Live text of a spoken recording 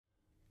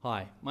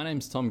Hi, my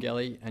name's Tom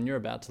Gelly, and you're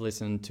about to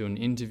listen to an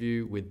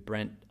interview with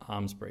Brent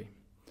Armsbury.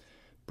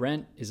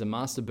 Brent is a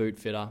master boot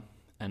fitter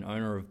and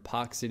owner of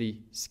Park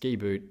City Ski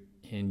Boot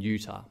in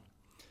Utah.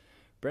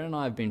 Brent and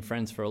I have been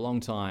friends for a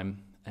long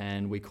time,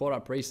 and we caught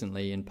up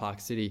recently in Park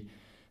City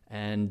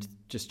and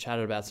just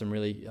chatted about some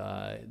really,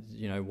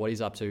 what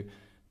he's up to.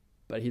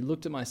 But he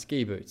looked at my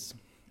ski boots,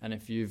 and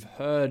if you've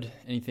heard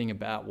anything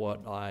about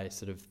what I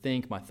sort of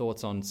think, my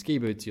thoughts on ski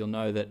boots, you'll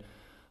know that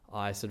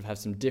I sort of have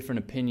some different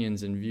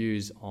opinions and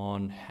views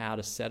on how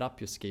to set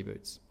up your ski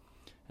boots,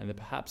 and they're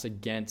perhaps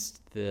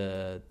against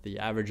the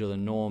average or the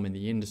norm in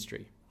the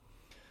industry.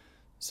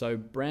 So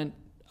Brent,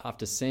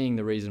 after seeing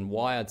the reason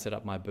why I'd set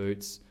up my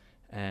boots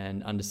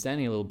and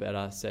understanding a little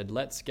better, said,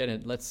 let's get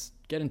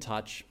in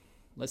touch.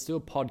 Let's do a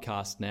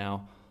podcast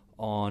now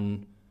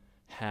on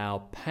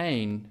how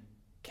pain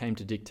came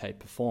to dictate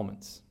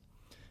performance.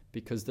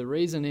 Because the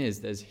reason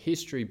is there's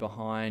history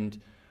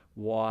behind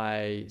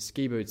why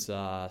ski boots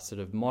are sort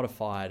of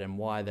modified and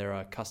why there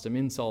are custom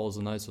insoles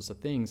and those sorts of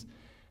things.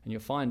 And you'll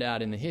find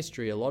out in the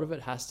history, a lot of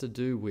it has to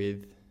do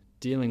with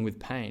dealing with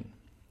pain.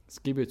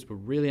 Ski boots were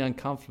really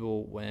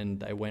uncomfortable when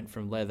they went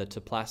from leather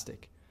to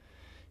plastic.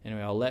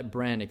 Anyway, I'll let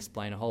Brent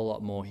explain a whole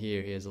lot more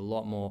here. He has a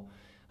lot more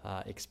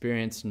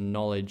experience and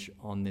knowledge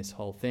on this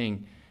whole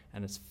thing,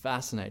 and it's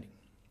fascinating.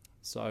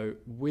 So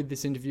with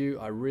this interview,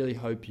 I really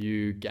hope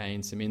you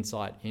gain some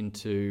insight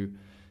into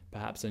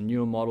perhaps a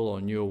newer model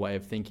or newer way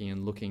of thinking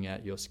and looking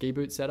at your ski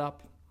boot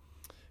setup.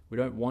 We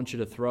don't want you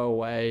to throw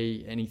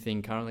away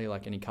anything currently,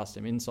 like any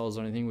custom insoles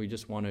or anything. We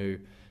just want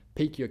to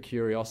pique your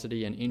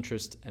curiosity and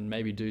interest and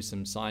maybe do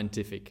some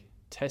scientific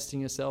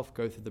testing yourself,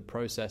 go through the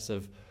process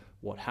of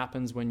what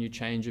happens when you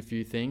change a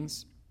few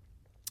things.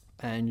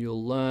 And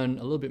you'll learn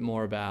a little bit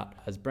more about,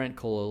 as Brent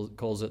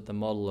calls it, the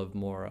model of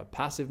more a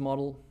passive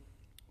model,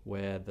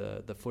 where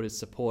the foot is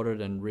supported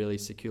and really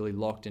securely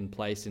locked in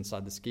place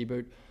inside the ski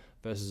boot,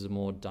 versus a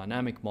more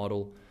dynamic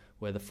model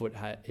where the foot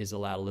is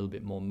allowed a little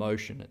bit more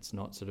motion. It's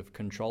not sort of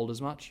controlled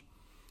as much.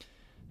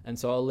 And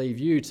so I'll leave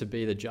you to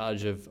be the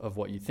judge of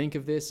what you think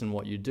of this and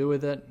what you do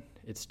with it.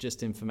 It's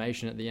just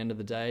information at the end of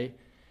the day.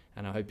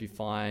 And I hope you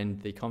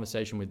find the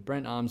conversation with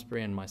Brent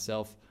Armsbury and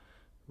myself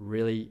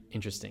really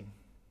interesting.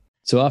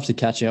 So after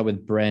catching up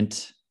with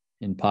Brent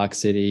in Park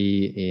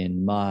City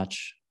in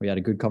March, we had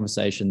a good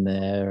conversation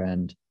there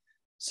and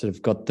sort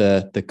of got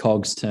the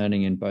cogs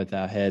turning in both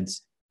our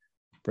heads.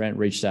 Brent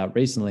reached out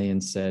recently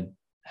and said,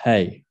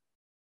 hey,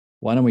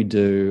 why don't we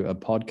do a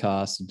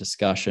podcast, a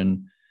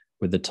discussion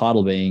with the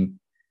title being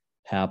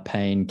How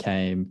Pain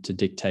Came to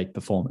Dictate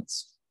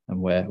Performance. And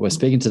we're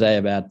speaking today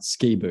about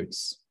ski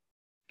boots.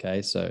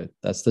 Okay, so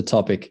that's the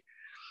topic.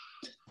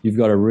 You've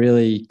got a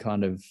really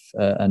kind of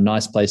a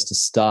nice place to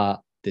start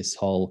this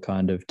whole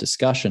kind of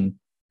discussion,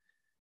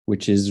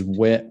 which is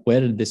where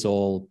did this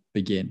all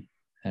begin?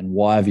 And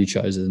why have you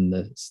chosen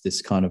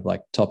this kind of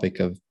like topic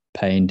of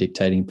pain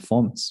dictating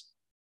performance?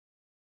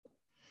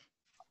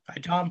 Hi,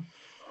 Tom.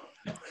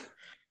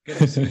 Good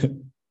to see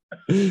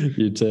you.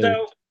 You too.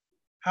 So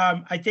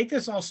I think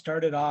this all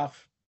started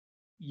off,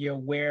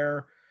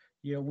 where,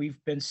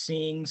 we've been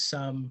seeing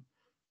some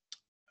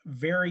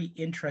very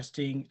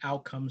interesting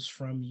outcomes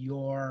from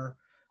your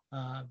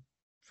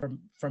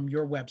from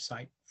your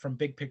website, from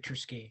Big Picture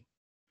Skiing.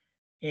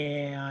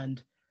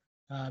 And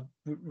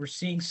we're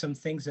seeing some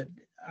things that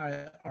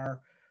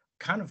are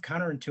kind of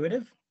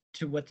counterintuitive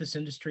to what this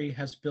industry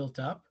has built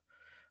up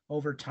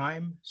over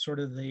time. Sort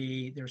of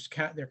they're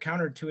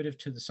counterintuitive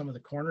to some of the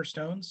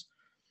cornerstones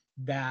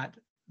that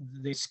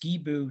the ski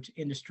boot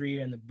industry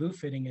and the boot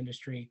fitting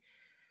industry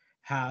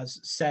is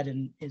set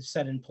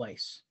in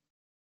place.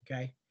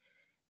 Okay.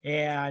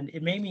 And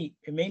it made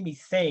me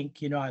think,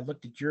 I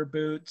looked at your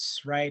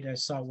boots, right? I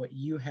saw what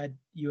you had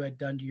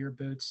done to your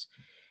boots.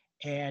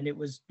 And it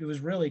was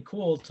really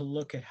cool to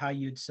look at how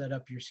you'd set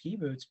up your ski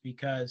boots,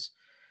 because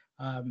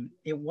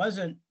it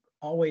wasn't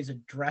always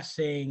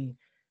addressing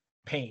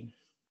pain,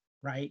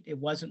 right? It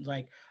wasn't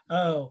like,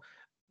 oh,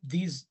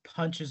 these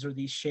punches or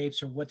these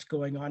shapes or what's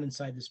going on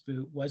inside this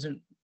boot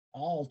wasn't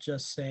all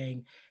just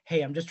saying,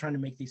 hey, I'm just trying to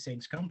make these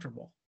things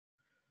comfortable.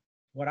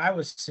 What I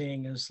was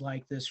seeing is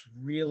like this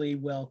really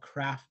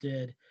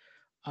well-crafted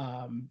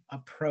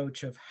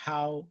approach of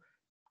how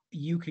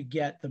you could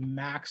get the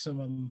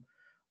maximum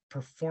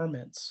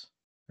performance,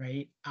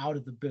 right, out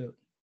of the boot,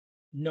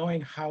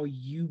 knowing how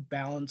you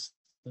balance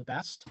the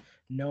best,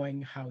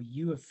 knowing how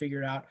you have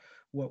figured out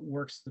what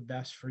works the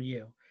best for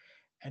you.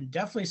 And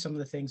definitely some of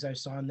the things I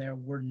saw in there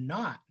were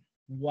not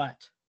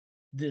what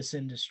this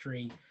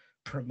industry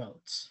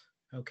promotes,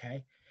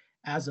 okay,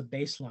 as a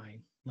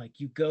baseline. Like,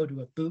 you go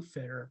to a boot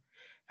fitter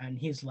and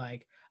he's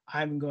like,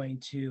 I'm going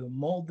to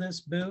mold this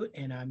boot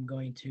and I'm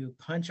going to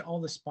punch all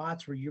the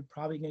spots where you're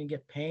probably going to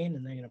get pain,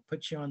 and they're going to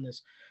put you on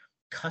this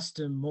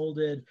custom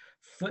molded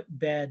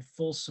footbed,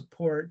 full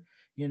support,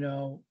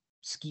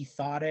 ski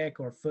thotic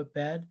or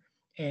footbed.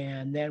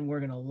 And then we're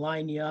going to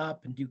line you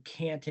up and do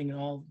canting and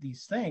all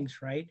these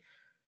things, right?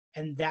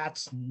 And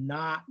that's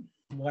not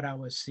what I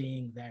was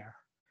seeing there.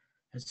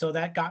 And so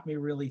that got me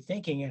really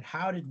thinking, and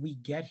how did we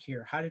get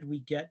here? How did we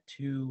get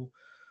to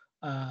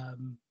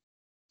um,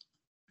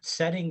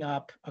 setting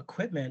up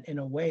equipment in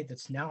a way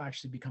that's now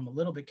actually become a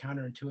little bit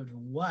counterintuitive to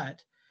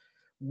what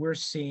we're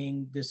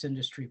seeing this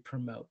industry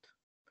promote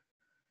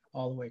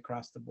all the way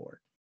across the board.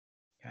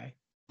 Okay.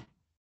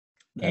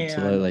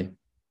 Absolutely.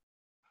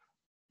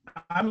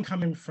 And I'm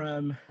coming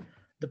from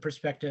the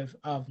perspective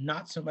of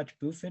not so much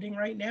boot fitting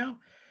right now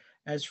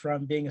as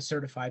from being a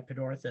certified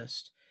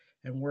podorthist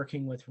and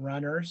working with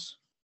runners,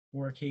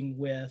 working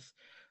with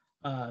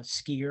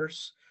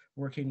skiers,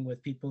 working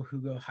with people who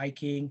go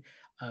hiking,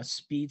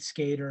 speed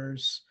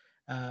skaters.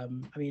 I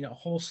mean, a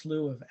whole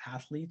slew of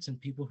athletes and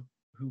people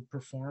who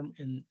perform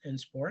in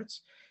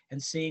sports,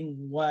 and seeing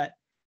what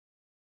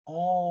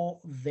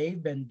all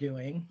they've been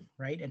doing,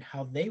 right, and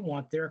how they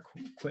want their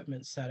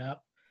equipment set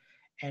up,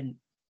 and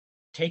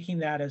taking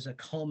that as a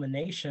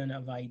culmination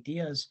of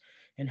ideas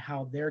and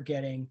how they're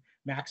getting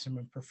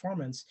maximum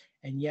performance.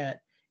 And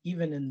yet,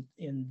 even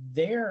in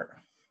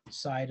their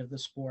side of the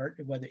sport,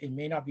 whether it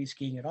may not be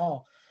skiing at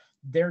all,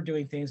 they're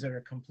doing things that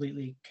are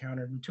completely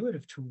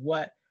counterintuitive to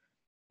what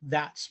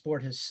that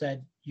sport has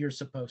said you're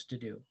supposed to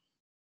do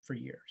for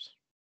years.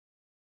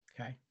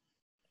 Okay.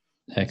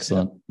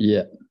 Excellent. So,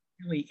 yeah.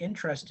 really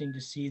interesting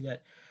to see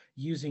that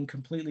using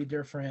completely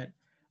different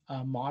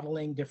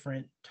modeling,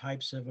 different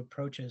types of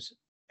approaches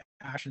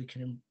actually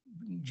can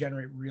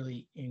generate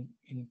really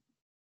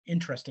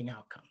interesting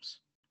outcomes.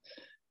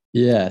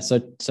 Yeah. So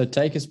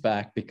take us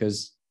back,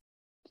 because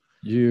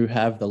you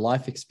have the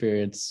life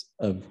experience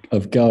of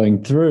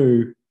going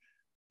through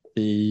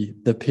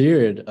the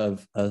period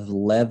of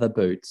leather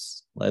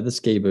boots, leather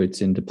ski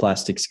boots into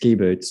plastic ski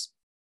boots.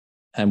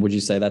 And would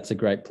you say that's a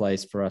great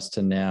place for us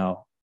to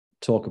now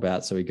talk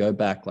about? So we go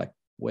back, like,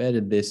 where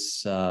did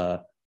this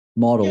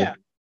model,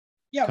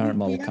 current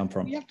model come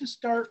from? We have to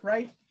start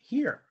right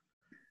here,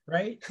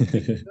 right?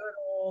 The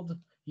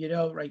good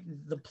old, right,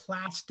 the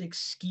plastic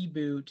ski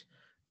boot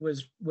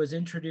was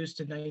introduced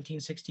in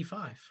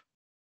 1965.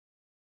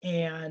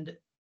 And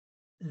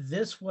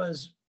this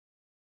was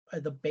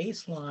the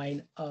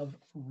baseline of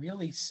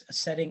really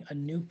setting a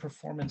new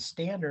performance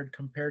standard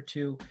compared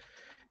to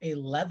a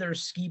leather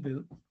ski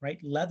boot, right?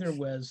 Leather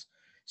was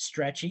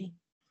stretchy.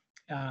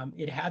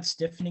 It had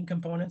stiffening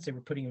components. They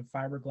were putting in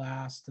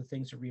fiberglass, the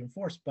things are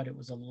reinforced, but it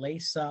was a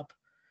lace up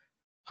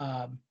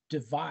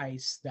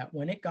device that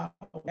when it got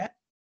wet,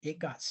 it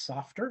got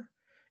softer.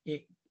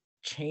 It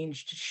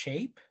changed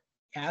shape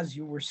as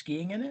you were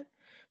skiing in it.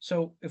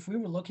 So if we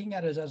were looking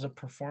at it as a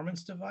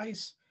performance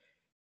device,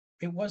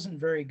 it wasn't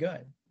very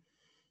good,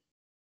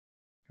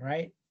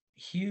 right?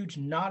 Huge,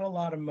 not a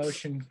lot of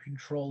motion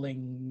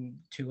controlling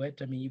to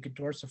it. I mean, you could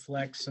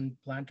dorsiflex and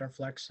plantar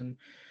flex, and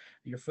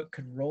your foot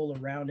could roll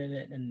around in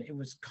it, and it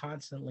was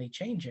constantly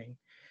changing.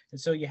 And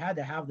so you had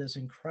to have this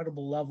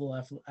incredible level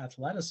of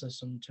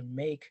athleticism to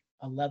make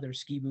a leather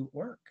ski boot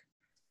work.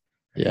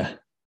 Right? Yeah.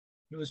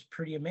 It was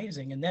pretty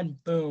amazing. And then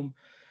boom,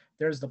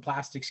 there's the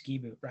plastic ski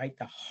boot, right?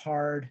 The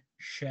hard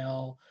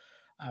shell.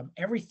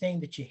 Everything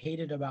that you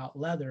hated about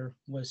leather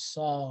was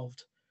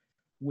solved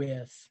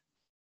with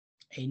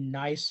a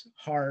nice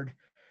hard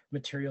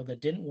material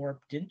that didn't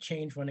warp, didn't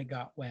change when it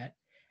got wet.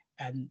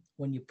 And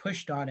when you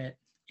pushed on it,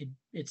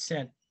 it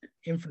sent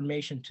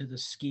information to the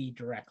ski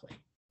directly.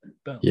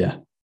 Boom. Yeah.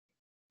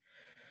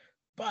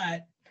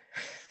 But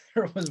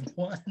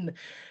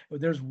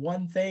there's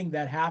one thing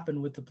that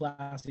happened with the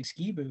plastic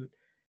ski boot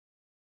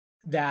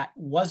that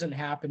wasn't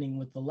happening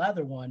with the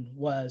leather one.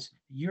 Was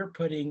you're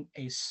putting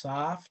a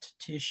soft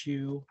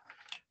tissue,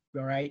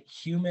 all right,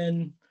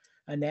 human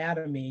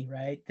anatomy,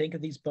 right? Think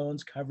of these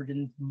bones covered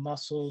in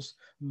muscles,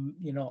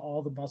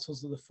 all the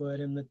muscles of the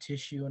foot and the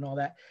tissue and all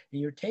that. And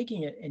you're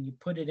taking it and you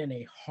put it in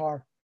a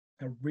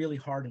really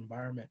hard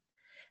environment.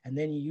 And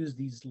then you use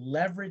these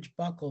leverage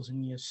buckles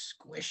and you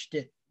squished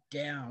it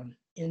down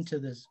into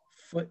this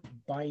foot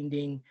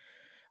binding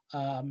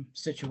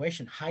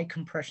situation, high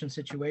compression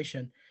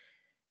situation.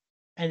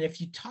 And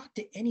if you talk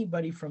to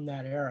anybody from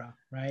that era,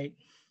 right,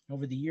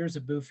 over the years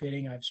of boot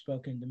fitting, I've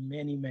spoken to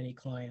many, many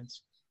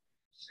clients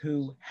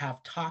who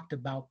have talked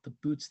about the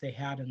boots they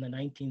had in the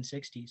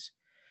 1960s,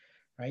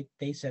 right?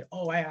 They said,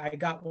 oh, I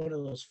got one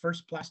of those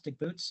first plastic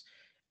boots.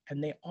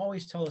 And they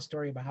always tell a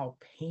story about how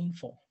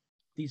painful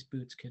these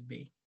boots could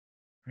be,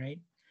 right?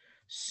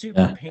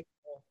 Super painful.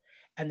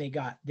 And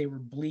they were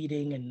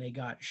bleeding, and they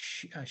got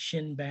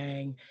shin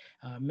bang,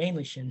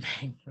 mainly shin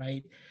bang,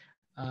 right?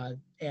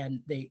 And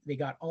they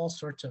got all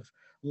sorts of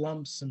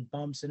lumps and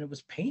bumps, and it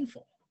was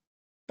painful.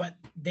 But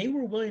they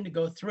were willing to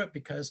go through it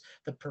because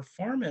the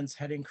performance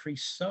had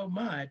increased so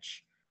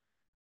much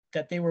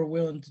that they were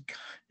willing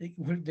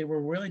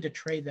to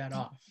trade that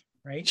off,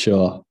 right?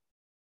 Sure.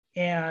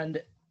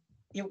 And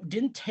it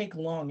didn't take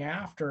long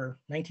after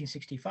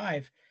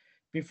 1965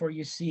 before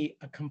you see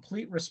a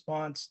complete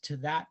response to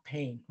that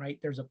pain, right?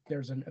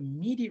 There's an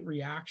immediate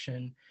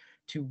reaction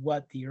to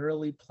what the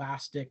early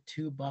plastic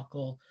two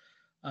buckle,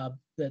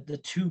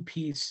 the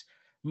two-piece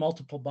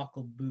multiple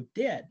buckle boot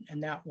did.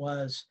 And that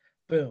was,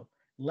 boom,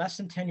 less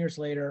than 10 years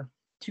later,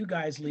 two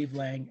guys leave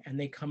Lang and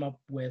they come up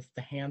with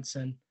the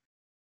Hansen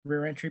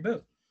rear entry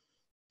boot,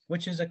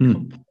 which is a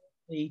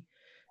completely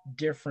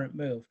different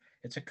move.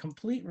 It's a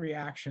complete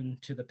reaction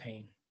to the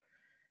pain.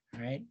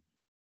 All right.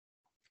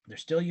 They're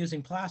still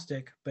using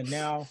plastic, but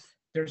now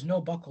there's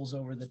no buckles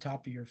over the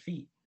top of your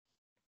feet.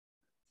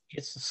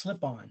 It's a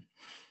slip on.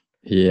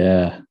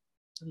 Yeah.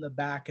 In the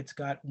back, it's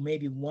got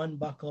maybe one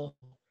buckle,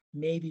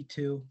 maybe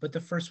two, but the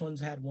first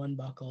one's had one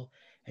buckle,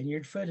 and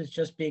your foot is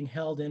just being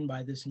held in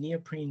by this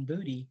neoprene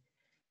booty,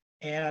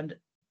 and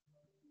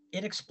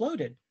it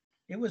exploded.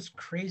 It was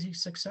crazy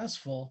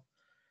successful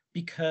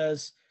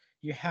because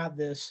you had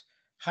this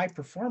high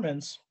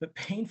performance but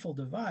painful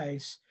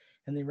device,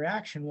 and the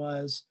reaction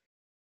was,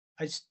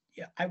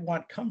 I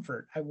want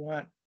comfort. I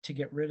want to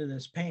get rid of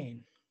this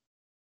pain.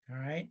 All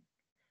right.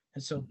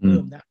 And so,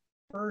 boom, that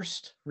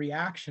first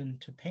reaction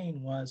to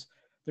pain was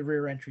the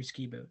rear entry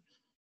ski boot.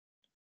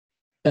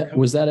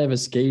 Was that ever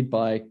skied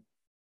by,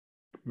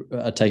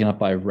 taken up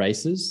by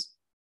racers,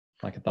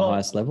 like at the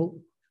highest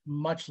level?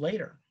 Much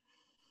later,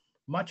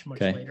 much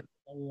later.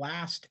 The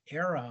last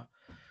era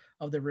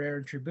of the rear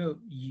entry boot,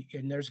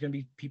 and there's going to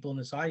be people in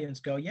this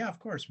audience go, yeah, of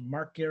course,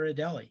 Mark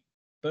Ghirardelli,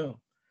 boom,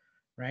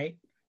 right?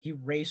 He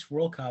raced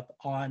World Cup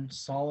on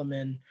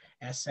Salomon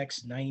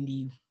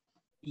SX90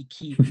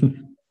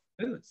 Ekeep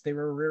boots. They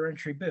were a rear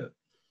entry boot.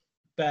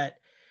 But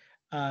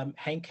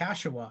Hank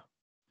Kashiwa,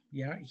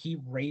 yeah, he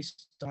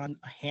raced on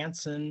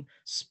Hansen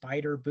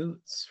Spider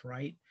boots,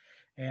 right?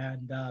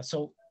 And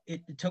so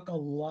it took a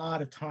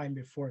lot of time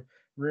before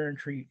rear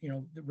entry,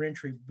 the rear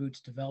entry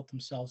boots developed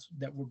themselves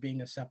that were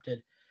being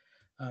accepted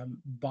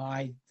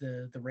by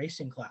the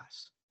racing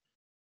class.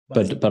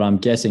 But I'm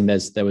guessing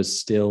there was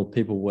still,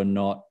 people were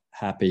not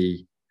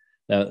happy.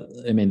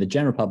 I mean, the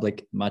general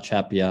public much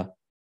happier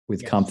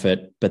with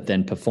comfort, but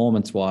then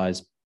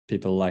performance-wise,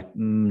 people are like,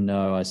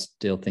 no, I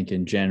still think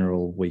in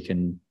general we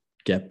can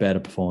get better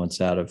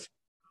performance out of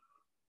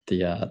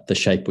the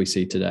shape we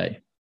see today.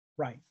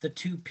 Right, the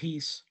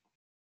two-piece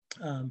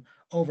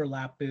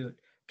overlap boot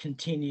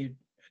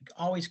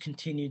always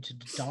continued to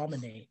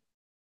dominate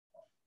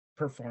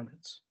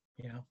performance.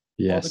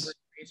 Yes. All the great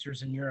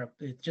racers in Europe.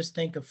 Just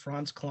think of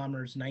Franz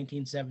Klammer's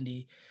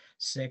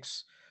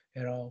 1976,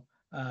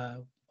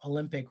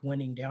 Olympic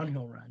winning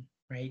downhill run.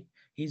 Right,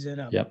 he's in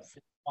a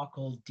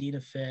buckled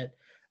Dynafit,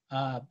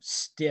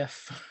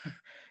 stiff,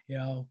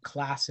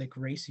 classic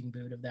racing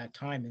boot of that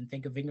time. And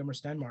think of Ingemar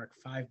Stenmark,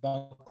 5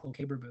 buckle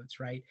caber boots.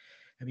 Right,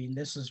 I mean,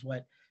 this is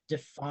what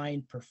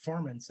defined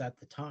performance at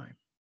the time.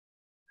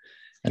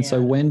 And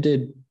so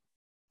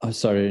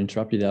sorry to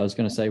interrupt you there. I was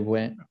going to say,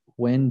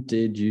 when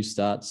did you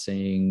start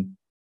seeing,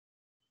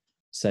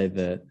 say,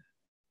 the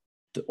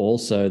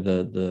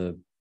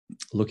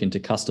look into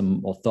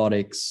custom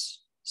orthotics,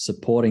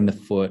 supporting the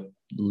foot,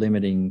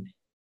 limiting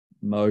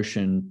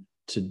motion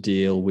to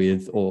deal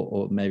with,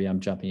 or maybe I'm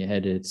jumping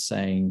ahead, it's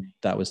saying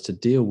that was to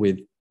deal with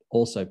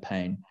also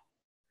pain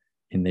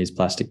in these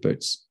plastic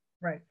boots?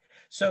 Right.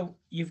 So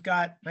you've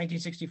got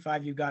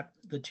 1965, you've got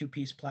the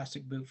two-piece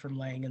plastic boot from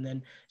Lang, and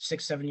then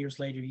 6-7 years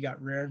later, you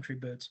got rear entry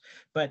boots.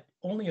 But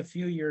only a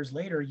few years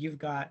later, you've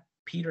got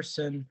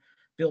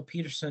Bill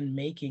Peterson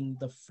making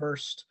the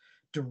first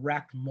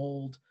direct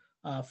mold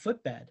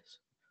footbeds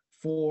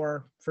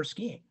for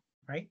skiing,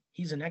 right?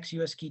 He's an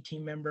ex-US ski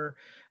team member,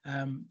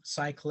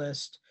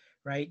 cyclist,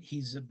 right?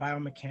 He's a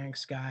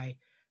biomechanics guy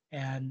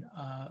and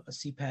a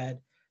CPED.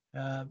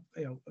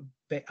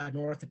 An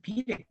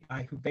orthopedic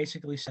guy who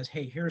basically says,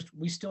 hey,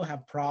 we still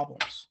have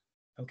problems.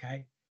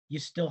 Okay. You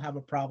still have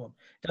a problem.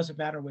 It doesn't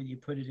matter whether you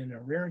put it in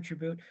a rear entry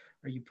boot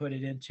or you put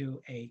it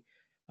into a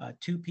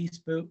two-piece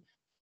boot.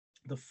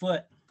 The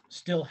foot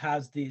still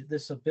has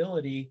this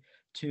ability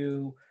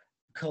to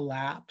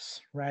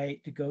collapse,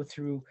 right? To go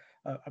through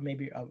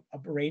maybe a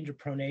range of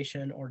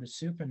pronation or to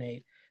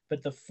supinate,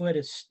 but the foot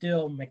is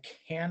still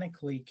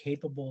mechanically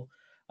capable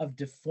of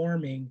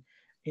deforming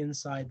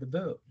inside the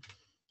boot.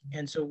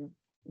 And so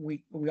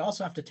we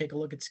also have to take a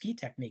look at ski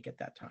technique at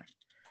that time.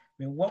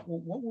 I mean, what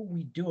were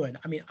we doing?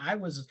 I mean, I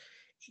was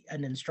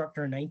an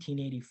instructor in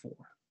 1984,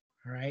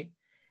 all right?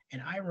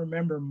 And I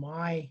remember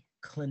my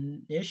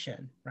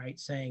clinician, right,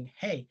 saying,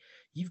 hey,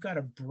 you've got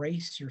to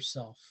brace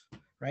yourself,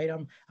 right?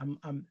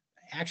 I'm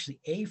actually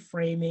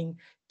A-framing,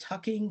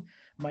 tucking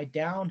my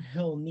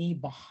downhill knee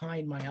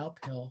behind my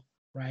uphill,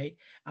 right?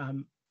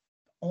 I'm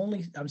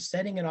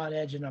setting it on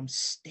edge and I'm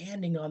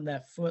standing on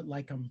that foot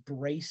like I'm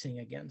bracing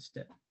against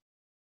it.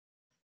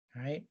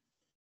 Right?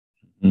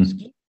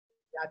 Ski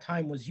at that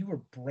time was you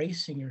were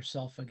bracing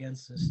yourself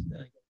against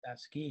that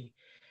ski.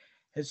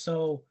 And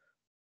so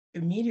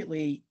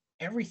immediately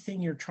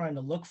everything you're trying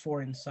to look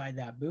for inside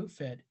that boot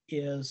fit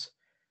is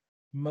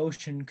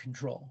motion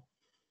control.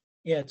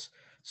 It's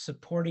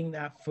supporting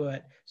that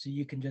foot so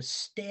you can just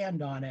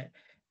stand on it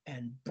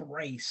and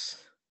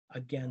brace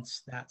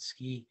against that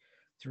ski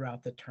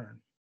throughout the turn.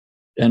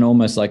 And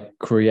almost like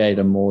create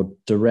a more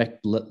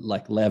direct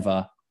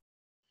lever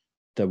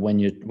that when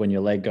your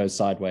leg goes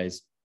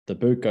sideways, the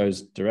boot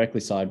goes directly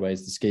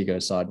sideways, the ski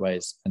goes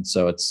sideways. And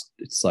so it's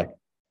like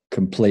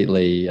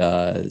completely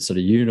sort of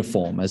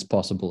uniform as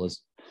possible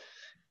as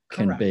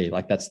can Correct. be.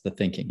 Like that's the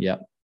thinking. Yeah.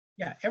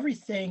 Yeah.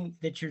 Everything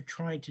that you're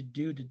trying to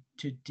do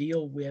to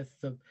deal with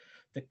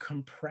the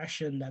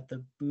compression that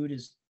the boot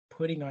is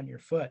putting on your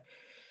foot.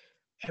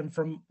 And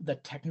from the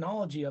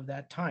technology of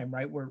that time,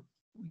 right, we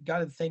got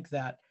to think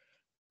that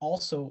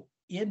also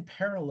in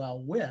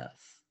parallel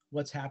with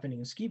what's happening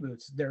in ski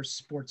boots, there's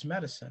sports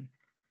medicine,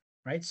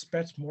 right?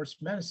 Sports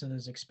medicine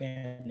is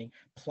expanding.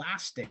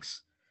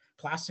 Plastics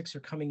are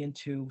coming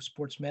into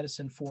sports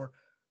medicine for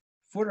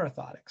foot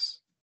orthotics,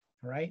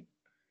 right?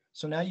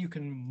 So now you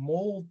can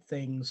mold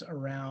things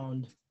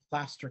around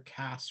plaster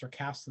casts or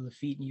casts of the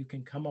feet, and you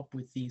can come up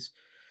with these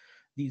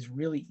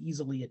really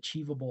easily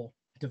achievable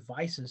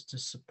devices to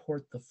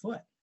support the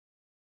foot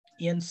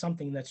in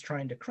something that's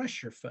trying to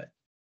crush your foot,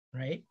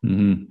 right?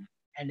 Mm-hmm.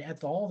 And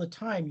all the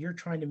time, you're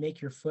trying to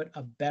make your foot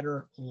a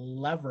better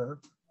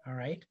lever, all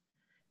right,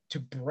 to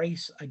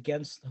brace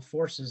against the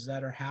forces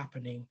that are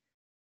happening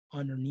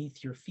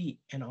underneath your feet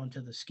and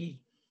onto the ski.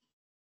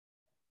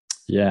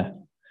 Yeah. Right?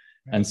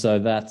 And so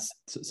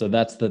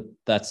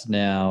that's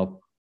now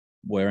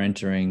we're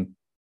entering,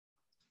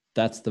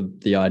 that's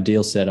the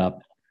ideal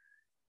setup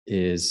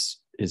is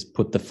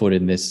put the foot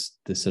in this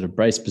sort of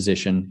brace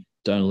position,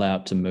 don't allow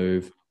it to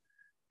move,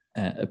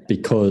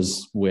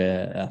 because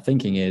where our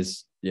thinking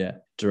is,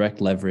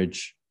 direct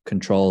leverage,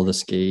 control the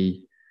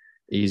ski,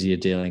 easier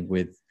dealing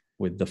with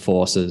the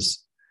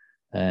forces,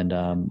 and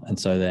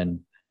so then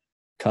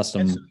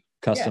custom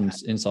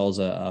insoles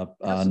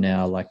are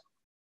now like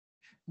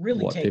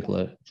really what people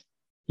off.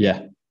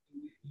 are.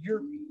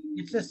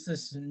 It's just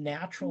this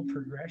natural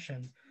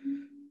progression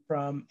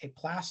from a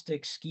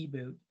plastic ski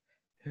boot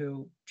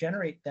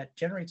that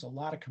generates a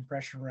lot of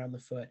compression around the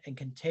foot and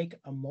can take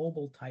a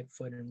mobile type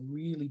foot and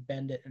really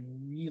bend it and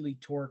really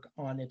torque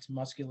on its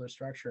muscular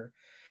structure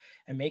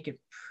and make it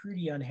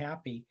pretty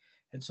unhappy.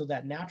 And so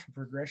that natural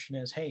progression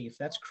is, hey, if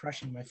that's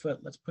crushing my foot,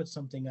 let's put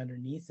something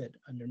underneath it,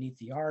 underneath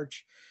the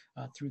arch,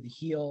 through the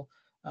heel.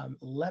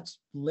 Let's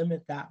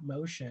limit that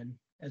motion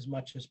as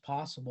much as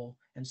possible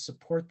and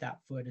support that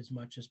foot as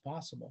much as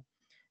possible.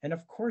 And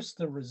of course,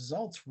 the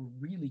results were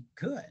really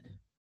good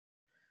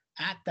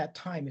at that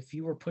time if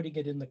you were putting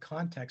it in the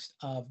context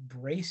of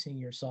bracing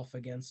yourself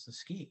against the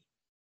ski.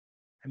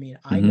 I mean,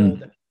 I know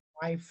that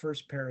my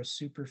first pair of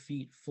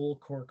Superfeet full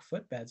cork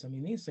footbeds, I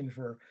mean, these things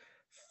were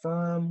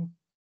firm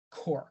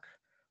cork,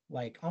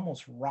 like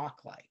almost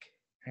rock-like,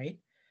 right?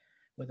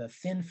 With a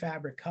thin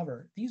fabric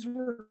cover. These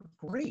were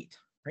great,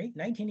 right?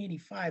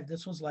 1985,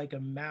 this was like a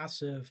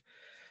massive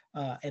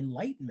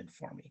enlightenment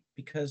for me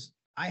because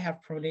I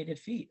have pronated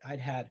feet. I'd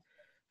had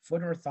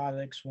foot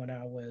orthotics when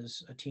I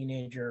was a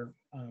teenager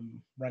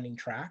running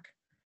track,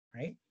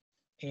 right?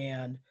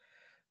 And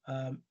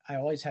I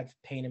always had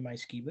pain in my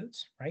ski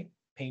boots, right?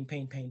 Pain.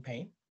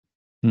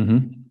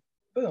 Mm-hmm.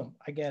 Boom,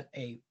 I get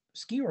a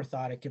ski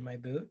orthotic in my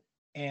boot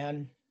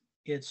and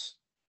it's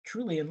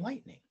truly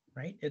enlightening,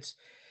 right? It's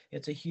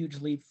a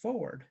huge leap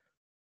forward,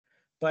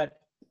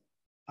 but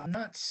I'm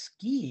not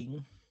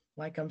skiing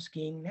like I'm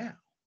skiing now.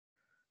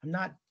 I'm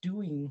not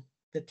doing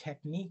the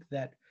technique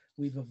that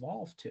we've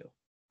evolved to.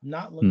 I'm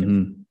not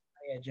looking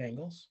for edge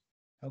angles.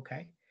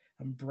 Okay.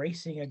 I'm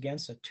bracing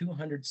against a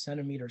 200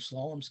 centimeter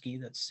slalom ski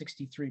that's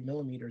 63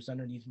 millimeters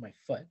underneath my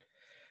foot,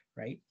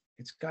 right?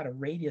 It's got a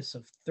radius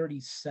of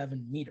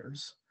 37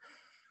 meters.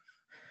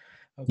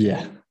 Okay.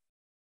 Yeah.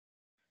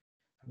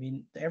 I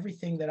mean,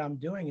 everything that I'm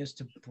doing is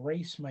to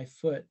brace my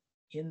foot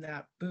in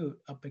that boot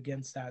up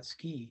against that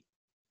ski.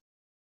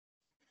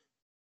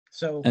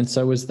 So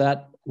was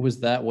that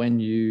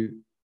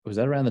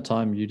around the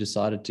time you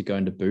decided to go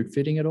into boot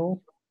fitting at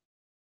all,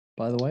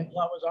 by the way?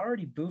 Well, I was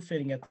already boot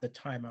fitting at the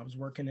time. I was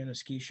working in a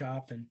ski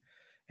shop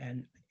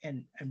and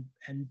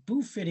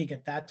boot fitting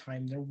at that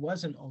time, there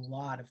wasn't a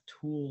lot of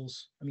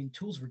tools. I mean,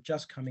 tools were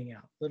just coming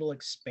out, little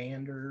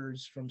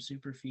expanders from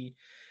Superfeet,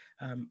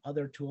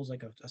 other tools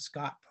like a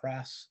Scott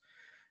press.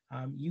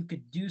 You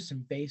could do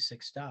some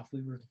basic stuff.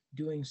 We were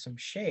doing some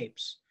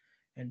shapes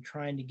and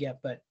trying to get,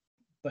 but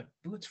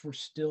boots were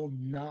still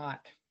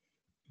not,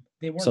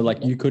 they weren't. So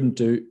like you couldn't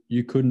do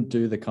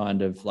the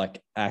kind of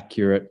like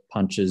accurate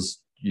punches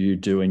you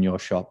do in your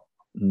shop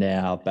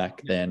now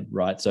back then,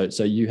 right?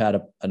 So you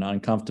had an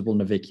uncomfortable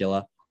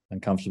navicular,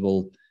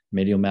 uncomfortable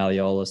medial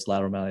malleolus,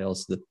 lateral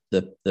malleolus,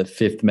 the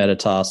fifth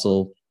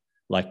metatarsal,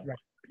 like right.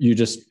 You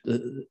just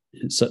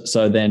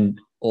so then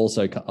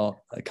also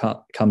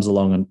comes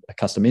along a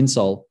custom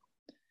insole,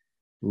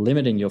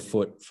 limiting your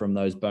foot from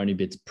those bony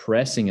bits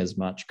pressing as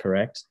much,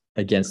 correct,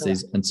 against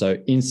these, and so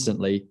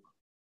instantly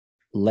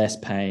less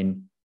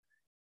pain.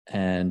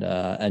 And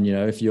you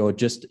know, if you're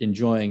just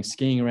enjoying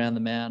skiing around the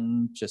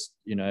mountain, just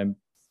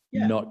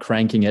not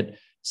cranking it,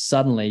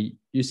 suddenly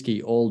you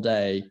ski all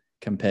day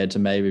compared to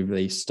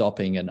maybe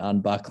stopping and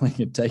unbuckling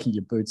and taking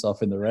your boots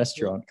off in the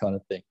restaurant kind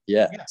of thing.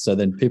 Yeah. So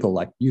then people are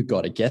like, you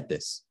got to get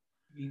this.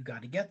 You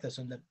got to get this.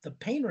 And the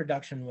pain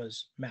reduction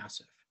was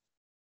massive.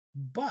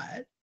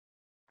 But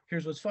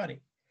here's what's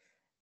funny.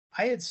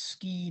 I had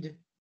skied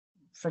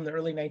from the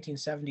early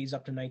 1970s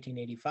up to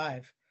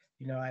 1985.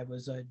 I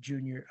was a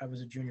junior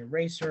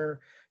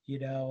racer,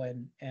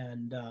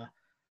 and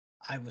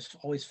I was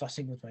always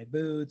fussing with my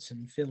boots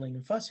and fiddling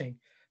and fussing.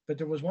 But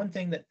there was one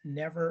thing that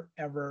never,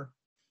 ever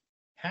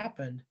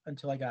happened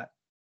until I got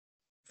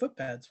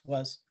footbeds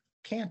was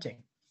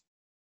canting.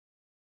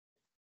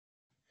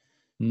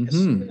 As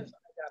soon as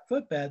I got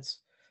footbeds,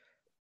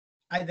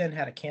 I then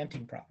had a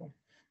canting problem.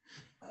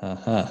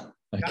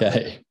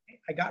 Okay.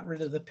 I got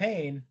rid of the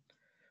pain,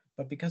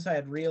 but because I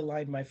had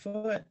realigned my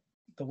foot,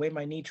 the way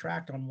my knee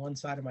tracked on one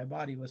side of my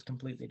body was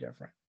completely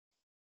different.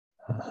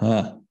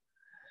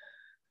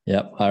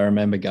 Yep. I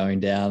remember going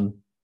down.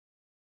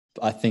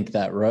 I think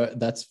that road,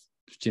 do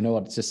you know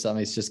what? It's just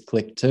something's just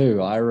clicked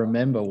too. I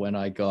remember when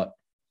I got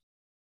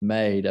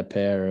made a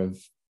pair of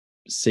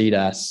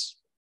CDAS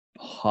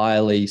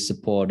highly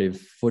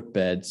supportive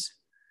footbeds.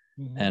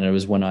 Mm-hmm. And it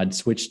was when I'd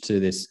switched to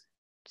this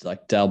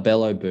like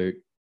Dalbello boot,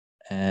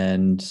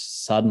 and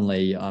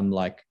suddenly I'm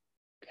like,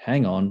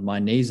 hang on, my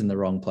knee's in the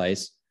wrong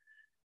place.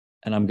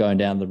 And I'm going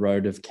down the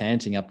road of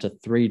canting up to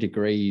 3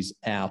 degrees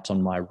out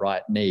on my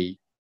right knee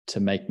to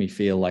make me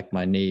feel like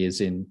my knee is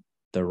in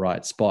the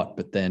right spot.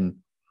 But then,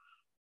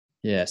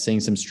 yeah, seeing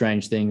some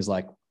strange things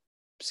like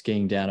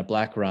skiing down a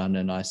black run,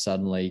 and I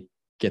suddenly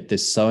get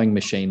this sewing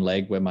machine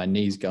leg where my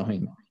knee's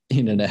going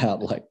in and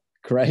out like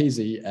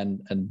crazy,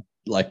 and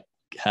like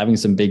having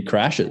some big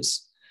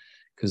crashes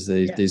because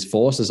these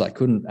forces I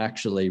couldn't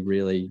actually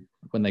really,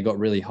 when they got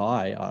really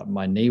high,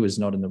 my knee was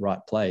not in the right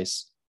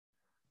place.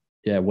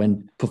 Yeah,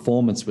 when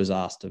performance was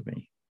asked of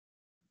me.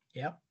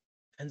 Yep.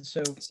 And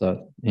so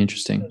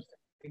interesting.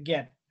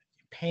 Again,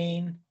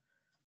 pain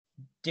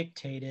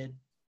dictated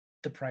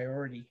the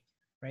priority,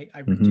 right? I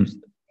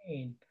reduced the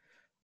pain,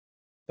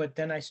 but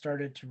then I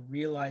started to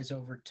realize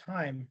over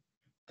time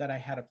that I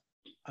had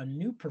a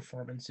new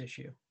performance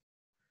issue.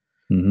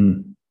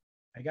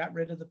 I got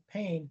rid of the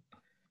pain,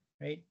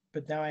 right?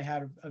 But now I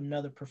had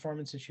another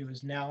performance issue.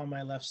 Is now on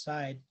my left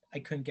side, I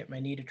couldn't get my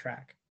knee to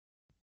track.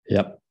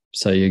 Yep.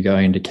 So you're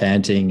going into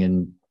canting,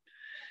 and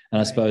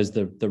I suppose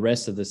the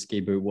rest of the ski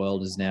boot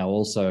world is now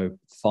also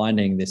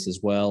finding this as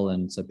well.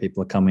 And so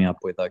people are coming up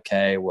with,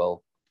 okay,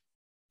 well,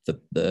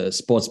 the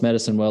sports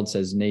medicine world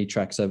says knee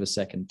tracks over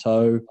second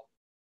toe.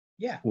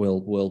 Yeah.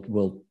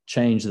 We'll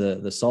change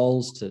the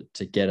soles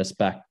to get us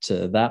back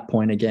to that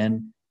point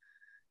again.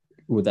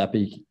 Would that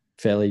be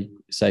fairly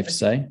safe to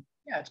say?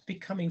 Yeah, it's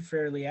becoming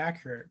fairly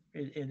accurate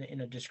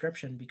in a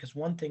description, because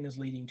one thing is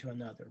leading to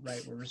another,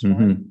 right? We're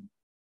responding.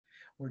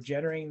 We're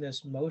generating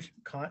this motion,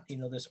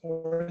 this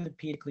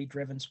orthopedically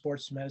driven,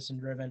 sports medicine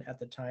driven at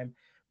the time,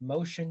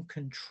 motion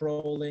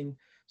controlling,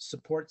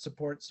 support,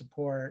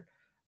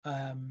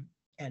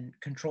 and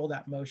control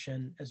that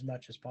motion as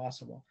much as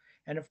possible.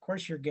 And of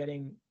course, you're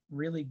getting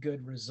really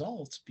good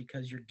results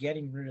because you're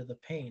getting rid of the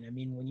pain. I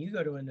mean, when you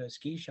go into a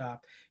ski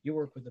shop, you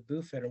work with a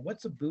boot fitter.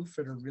 What's a boot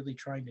fitter really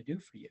trying to do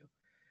for you?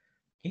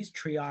 He's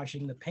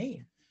triaging the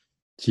pain.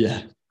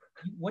 Yeah.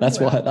 That's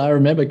why I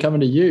remember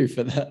coming to you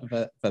for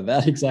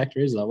that exact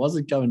reason. I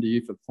wasn't coming to you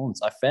for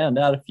performance. I found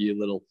out a few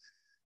little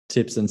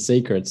tips and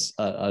secrets.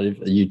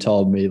 You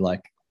told me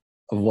like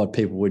of what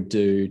people would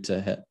do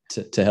to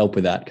help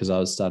with that, because I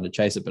was starting to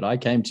chase it. But I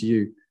came to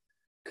you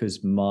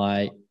because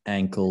my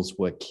ankles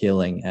were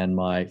killing and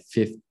my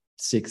 5th,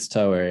 6th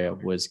toe area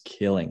was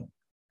killing.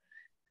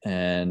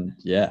 And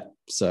yeah,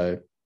 so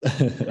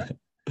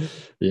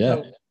yeah.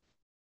 So,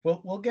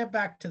 we'll get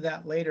back to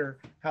that later,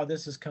 how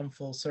this has come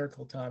full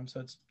circle, Tom.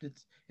 So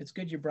it's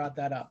good you brought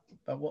that up,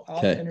 but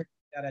I'll introduce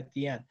that at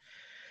the end.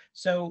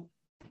 So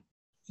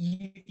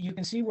you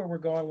can see where we're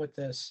going with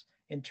this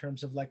in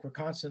terms of like we're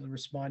constantly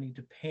responding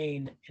to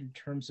pain, in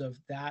terms of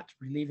that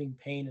relieving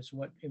pain is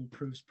what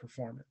improves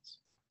performance.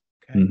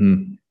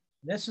 Okay.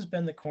 This has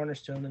been the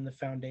cornerstone and the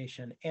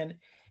foundation. And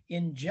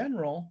in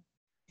general,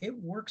 it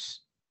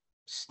works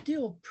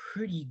still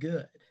pretty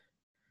good.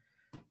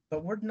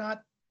 But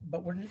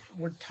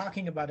we're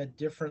talking about a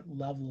different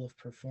level of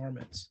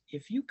performance.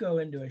 If you go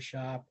into a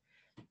shop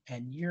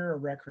and you're a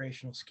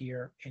recreational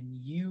skier and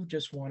you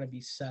just want to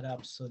be set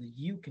up so that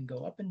you can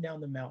go up and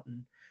down the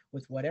mountain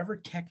with whatever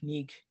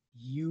technique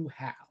you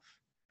have,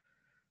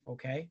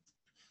 okay?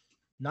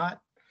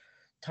 Not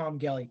Tom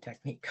Gelly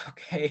technique,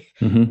 okay?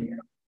 You're not looking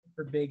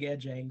for big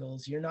edge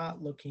angles. You're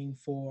not looking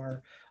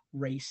for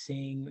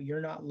racing.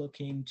 You're not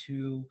looking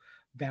to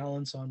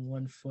balance on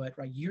one foot,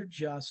 right? You're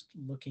just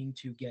looking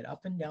to get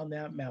up and down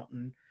that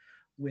mountain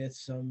with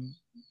some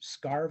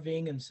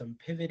scarving and some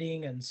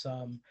pivoting and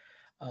some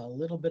a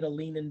little bit of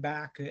leaning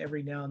back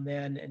every now and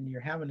then, and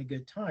you're having a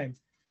good time.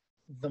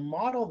 The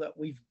model that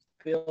we've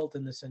built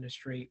in this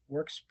industry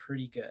works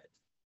pretty good.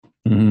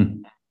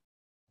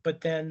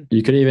 But then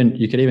you could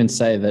even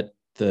say that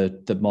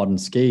the modern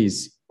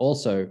skis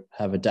also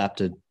have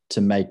adapted to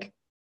make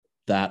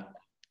that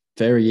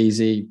very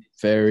easy,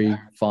 very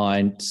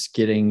fine,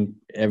 skidding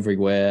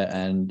everywhere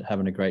and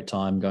having a great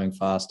time going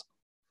fast.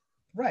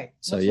 Right.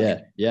 So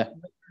like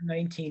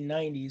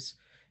 1990s,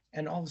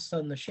 and all of a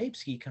sudden the shape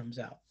ski comes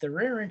out. The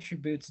rear entry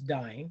boot's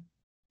dying.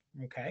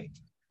 Okay.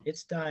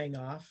 It's dying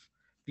off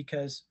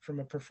because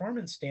from a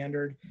performance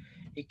standard,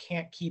 it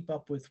can't keep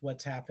up with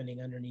what's happening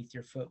underneath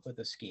your foot with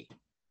a ski.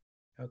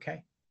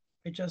 Okay.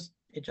 It just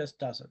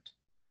doesn't.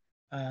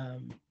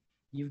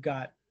 You've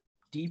got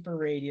deeper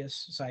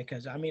radius side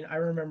cuts. I mean, I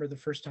remember the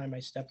first time I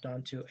stepped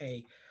onto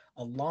a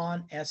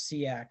lawn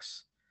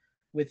SCX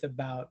with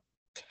about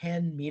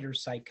 10 meter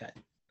side cut.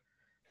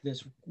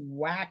 This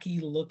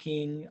wacky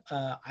looking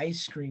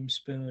ice cream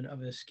spoon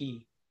of a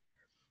ski,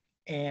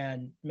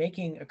 and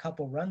making a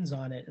couple runs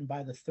on it. And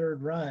by the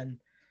third run,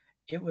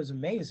 it was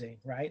amazing,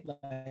 right?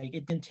 Like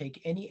it didn't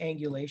take any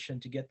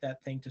angulation to get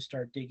that thing to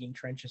start digging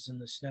trenches in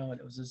the snow. And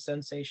it was a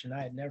sensation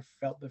I had never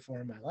felt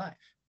before in my life.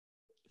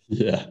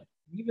 Yeah.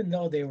 Even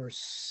though they were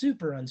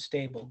super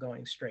unstable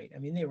going straight. I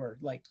mean, they were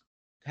like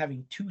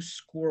having two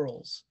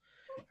squirrels,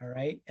 all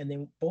right? And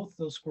then both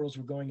those squirrels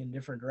were going in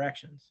different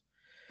directions.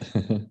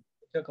 It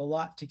took a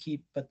lot to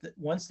keep, but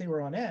once they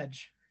were on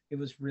edge, it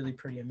was really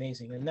pretty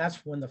amazing. And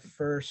that's when the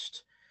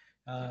first,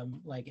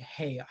 like,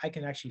 hey, I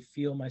can actually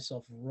feel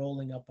myself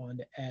rolling up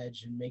onto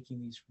edge and making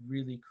these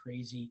really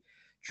crazy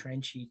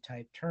trenchy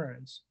type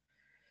turns.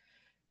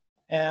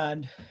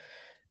 And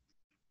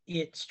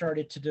it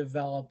started to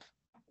develop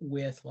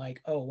with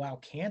like, oh wow,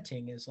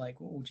 canting is like,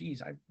 oh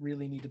geez, I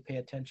really need to pay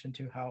attention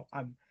to how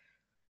I'm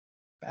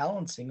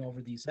balancing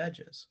over these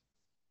edges.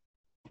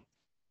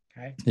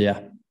 Okay. Yeah.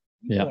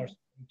 People are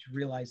starting to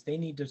realize they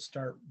need to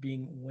start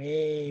being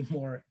way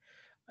more.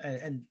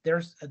 And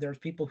there's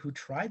people who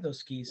tried those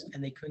skis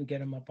and they couldn't get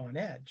them up on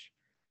edge.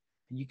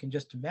 And you can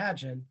just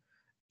imagine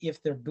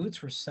if their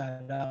boots were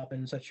set up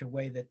in such a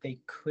way that they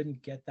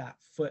couldn't get that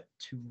foot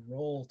to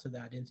roll to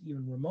that,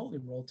 even remotely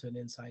roll to an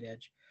inside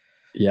edge.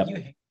 Yeah.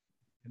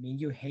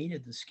 You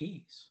hated the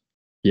skis.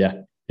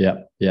 Yeah.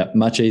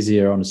 Much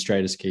easier on a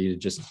straighter ski to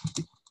just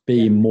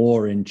be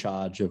more in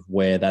charge of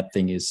where that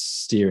thing is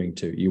steering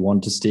to. You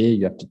want to steer,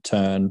 you have to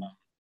turn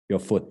your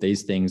foot.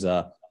 These things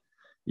are,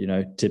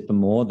 tipping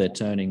more, they're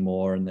turning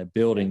more, and they're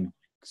building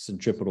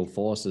centripetal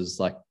forces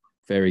like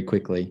very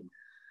quickly.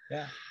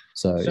 Yeah.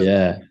 So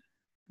yeah.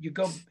 You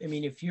go, I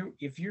mean, if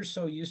you're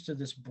so used to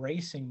this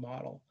bracing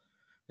model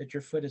that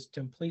your foot is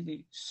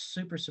completely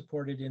super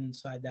supported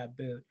inside that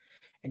boot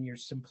and you're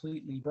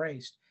completely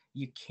braced,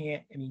 you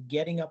can't, I mean,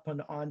 getting up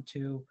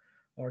onto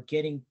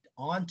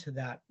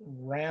that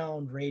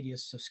round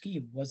radius of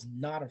ski was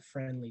not a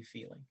friendly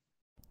feeling.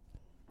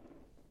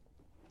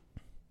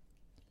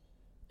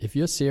 If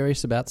you're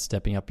serious about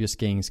stepping up your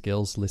skiing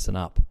skills, listen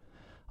up.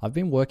 I've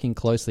been working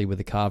closely with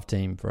the Carve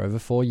team for over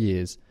 4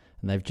 years,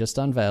 and they've just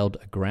unveiled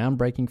a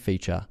groundbreaking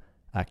feature,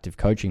 Active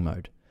Coaching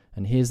Mode.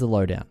 And here's the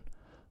lowdown.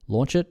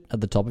 Launch it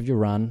at the top of your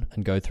run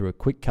and go through a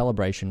quick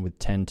calibration with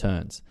 10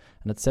 turns,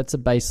 and it sets a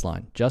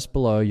baseline just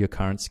below your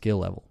current skill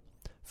level.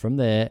 From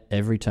there,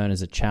 every turn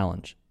is a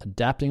challenge,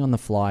 adapting on the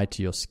fly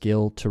to your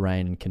skill,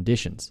 terrain, and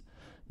conditions.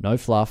 No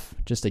fluff,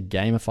 just a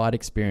gamified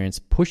experience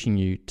pushing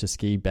you to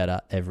ski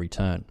better every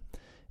turn.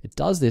 It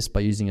does this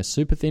by using a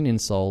super thin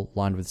insole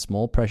lined with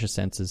small pressure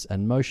sensors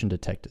and motion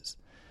detectors.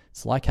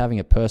 It's like having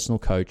a personal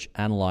coach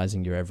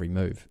analyzing your every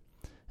move.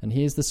 And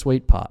here's the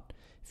sweet part.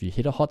 If you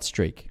hit a hot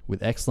streak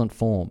with excellent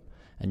form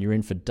and you're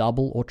in for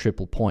double or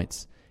triple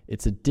points,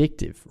 it's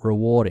addictive,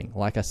 rewarding.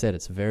 Like I said,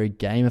 it's a very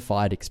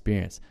gamified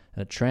experience,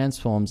 and it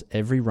transforms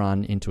every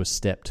run into a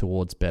step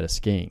towards better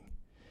skiing.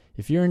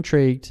 If you're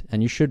intrigued,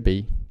 and you should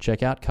be,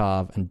 check out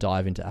Carve and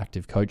dive into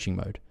Active Coaching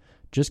Mode.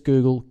 Just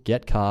Google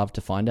Get Carve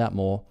to find out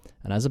more,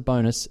 and as a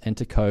bonus,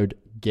 enter code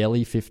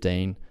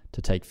GELLY15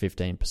 to take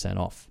 15%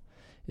 off.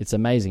 It's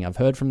amazing. I've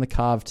heard from the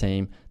Carve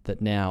team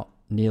that now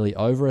nearly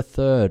over a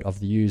third of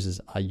the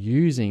users are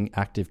using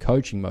Active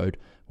Coaching Mode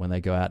when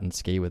they go out and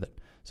ski with it.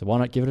 So why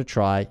not give it a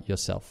try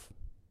yourself?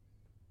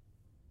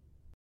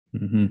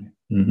 And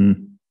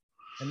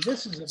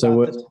this is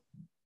about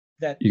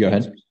that you go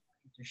ahead.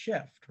 To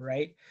shift,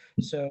 right?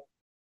 So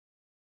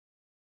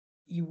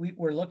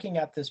we're looking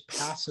at this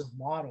passive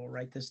model,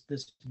 right? This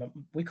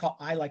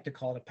I like to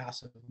call it a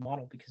passive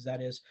model, because that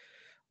is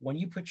when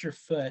you put your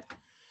foot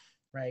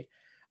right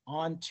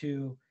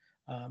onto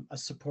a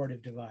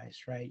supportive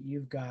device, right?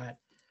 You've got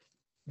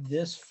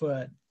this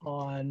foot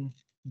on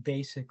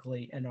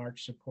basically an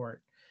arch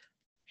support,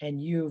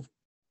 and you've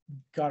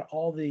got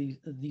all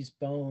these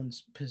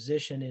bones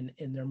positioned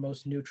in their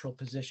most neutral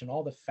position.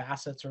 All the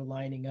facets are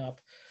lining up.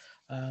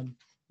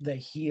 The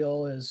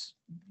heel is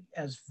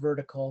as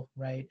vertical,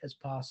 right, as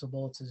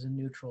possible. It's as a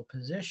neutral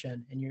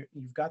position, and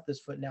you've got this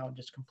foot now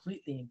just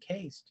completely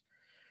encased,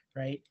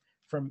 right,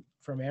 from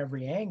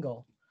every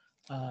angle.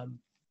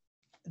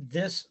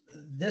 This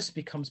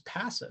becomes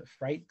passive,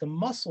 right? The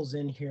muscles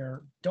in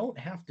here don't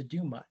have to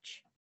do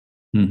much,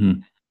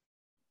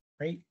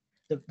 right?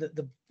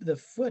 The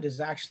foot is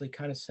actually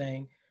kind of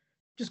saying,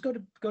 just go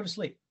to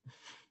sleep.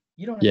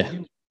 You don't have to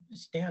do,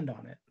 just stand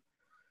on it,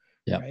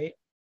 right?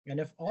 And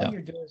if all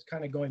you're doing is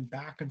kind of going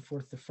back and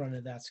forth the front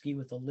of that ski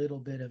with a little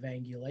bit of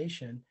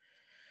angulation,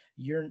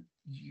 you're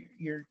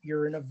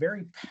in a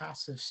very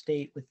passive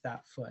state with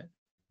that foot.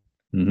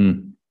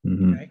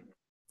 Okay,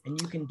 and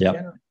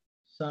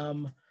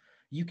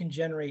you can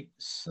generate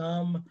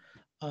some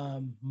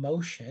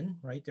motion,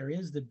 right? There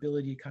is the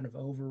ability to kind of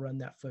overrun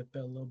that foot a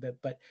little bit,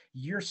 but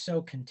you're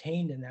so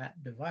contained in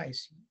that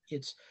device,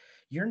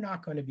 you're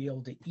not going to be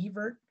able to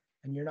evert,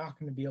 and you're not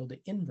going to be able to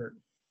invert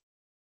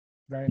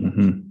very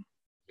much.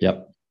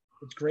 Yep.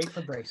 It's great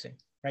for bracing,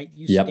 right?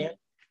 You Yep.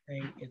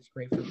 stand, it's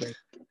great for bracing.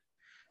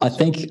 I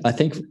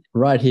think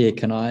right here,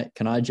 can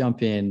I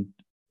jump in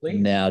Please.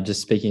 now,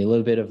 just speaking a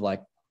little bit of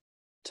like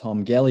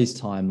Tom Gelly's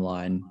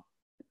timeline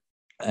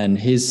and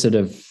his sort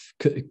of,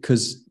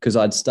 because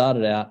I'd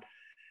started out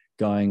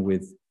going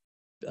with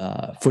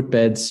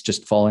footbeds,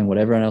 just following what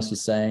everyone else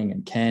was saying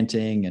and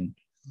canting, and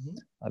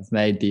I've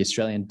made the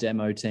Australian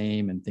demo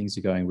team and things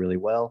are going really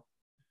well.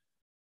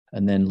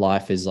 And then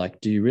life is like,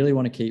 do you really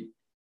want to keep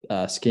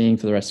skiing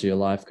for the rest of your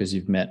life because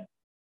you've met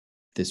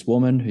this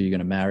woman who you're going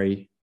to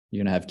marry,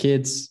 you're going to have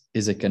kids?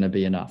 Is it going to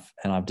be enough?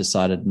 And I've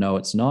decided, no,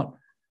 it's not.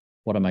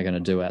 What am I going to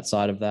do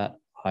outside of that?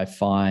 I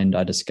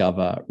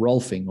discover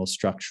rolfing, or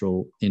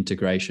structural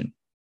integration.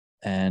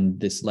 And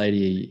this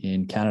lady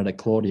in Canada,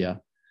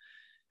 Claudia,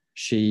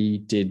 she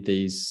did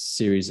these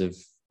series of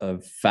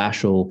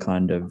fascial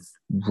kind of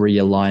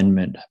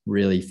realignment,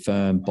 really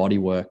firm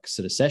bodywork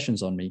sort of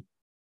sessions on me.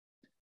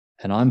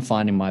 And I'm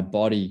finding my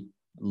body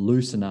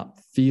loosen up,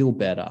 feel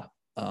better.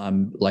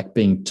 I'm like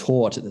being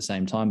taught at the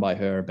same time by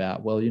her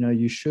about, well,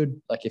 you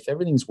should, like, if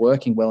everything's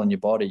working well in your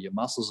body, your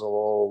muscles are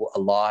all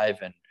alive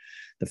and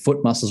the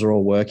foot muscles are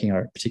all working.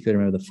 I particularly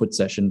remember the foot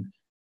session,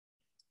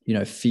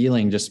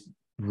 feeling, just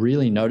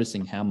really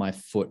noticing how my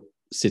foot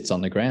sits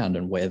on the ground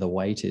and where the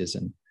weight is.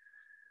 And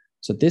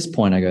so at this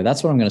point I go,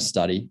 that's what I'm going to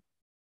study.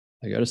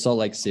 I go to Salt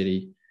Lake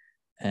City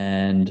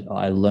and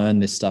I learn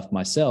this stuff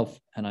myself.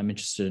 And I'm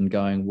interested in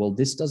going, well,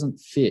 this doesn't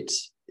fit.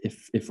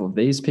 If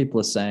these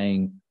people are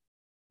saying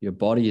your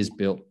body is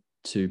built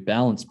to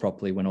balance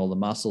properly when all the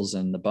muscles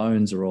and the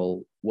bones are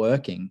all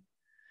working,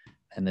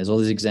 and there's all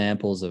these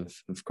examples of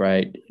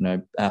great,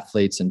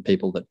 athletes and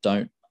people that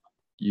don't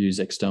use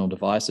external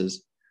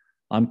devices,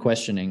 I'm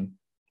questioning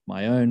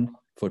my own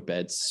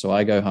footbeds. So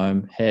I go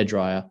home,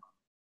 hairdryer,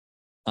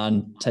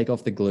 take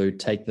off the glue,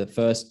 take the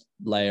first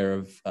layer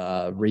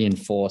of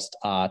reinforced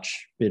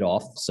arch bit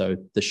off. So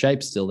the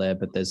shape's still there,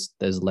 but it's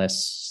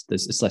less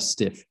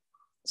stiff.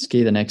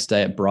 Ski the next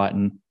day at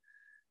Brighton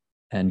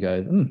and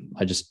go,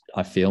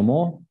 I feel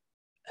more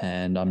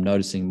and I'm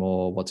noticing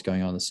more what's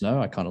going on in the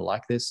snow. I kind of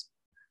like this.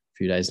 A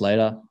few days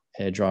later,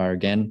 hairdryer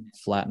again,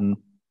 flatten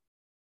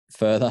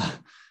further,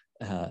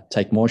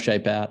 take more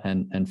shape out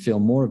and feel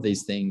more of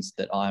these things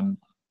that I'm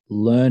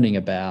learning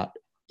about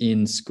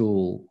in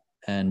school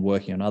and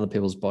working on other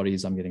people's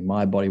bodies. I'm getting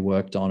my body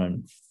worked on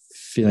and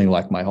feeling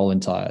like my whole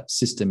entire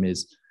system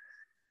is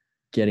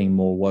getting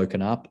more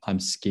woken up. I'm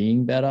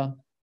skiing better.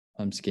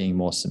 I'm skiing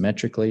more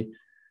symmetrically.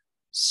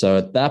 So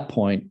at that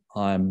point,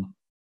 I'm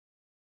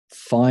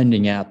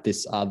finding out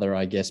this other,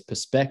 I guess,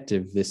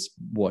 perspective, this,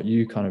 what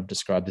you kind of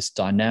described, this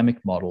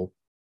dynamic model,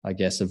 I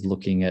guess, of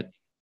looking at,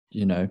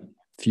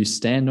 if you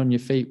stand on your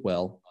feet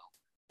well,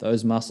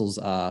 those muscles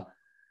are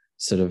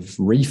sort of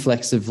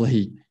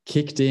reflexively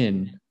kicked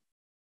in,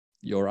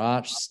 your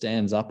arch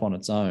stands up on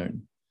its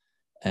own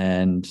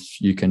and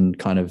you can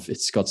kind of,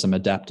 it's got some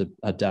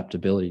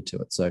adaptability to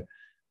it. So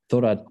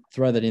thought I'd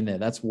throw that in there.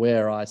 That's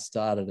where I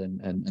started.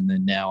 And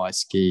then now I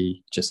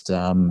ski just,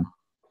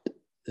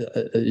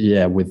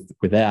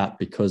 without,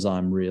 because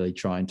I'm really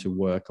trying to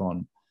work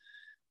on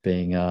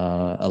being,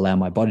 allow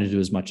my body to do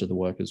as much of the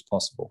work as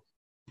possible.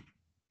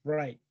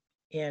 Right.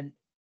 And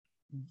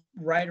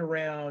right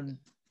around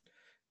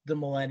the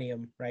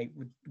millennium, right?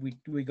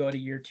 We go to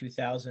year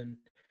 2000.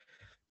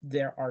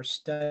 There are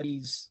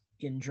studies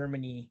in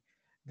Germany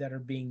that are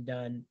being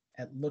done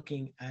at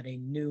looking at a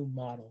new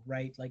model,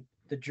 right? Like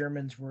the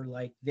Germans were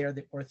like, they're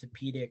the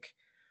orthopedic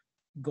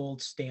gold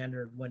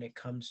standard when it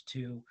comes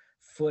to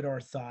foot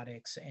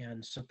orthotics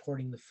and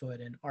supporting the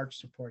foot and arch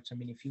supports. I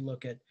mean, if you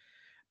look at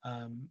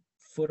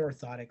foot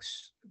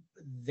orthotics,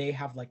 they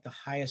have like the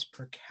highest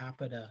per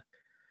capita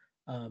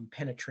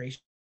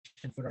penetration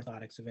foot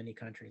orthotics of any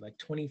country. Like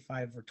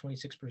 25 or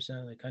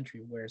 26% of the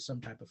country wears some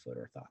type of foot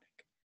orthotic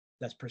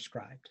that's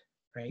prescribed,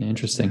 right?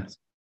 Interesting.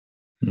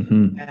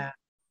 Mm-hmm.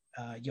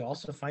 And you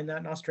also find that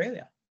in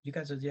Australia. You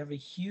have a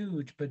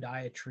huge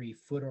podiatry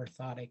foot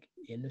orthotic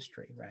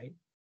industry, right?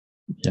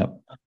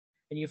 Yep.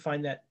 And you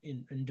find that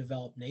in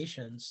developed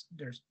nations,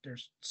 there's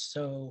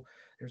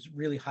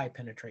really high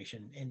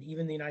penetration. And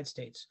even the United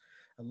States,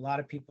 a lot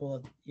of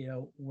people,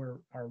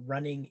 are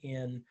running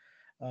in,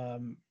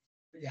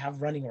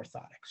 have running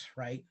orthotics,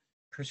 right?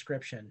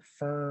 Prescription,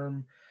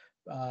 firm,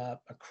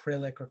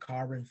 acrylic or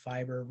carbon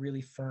fiber,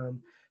 really firm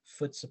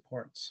foot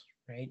supports,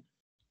 right?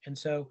 And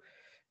so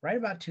right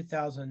about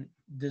 2000,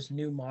 this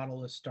new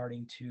model is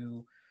starting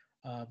to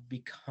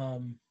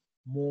become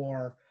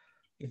more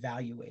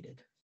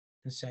evaluated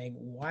and saying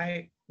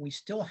why we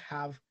still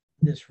have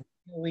this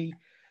really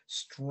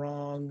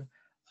strong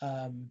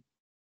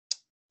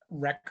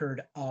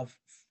record of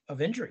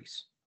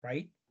injuries,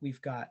 right?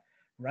 We've got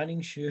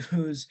running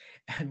shoes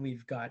and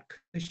we've got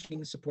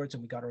cushioning supports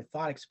and we got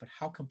orthotics, but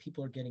how come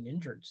people are getting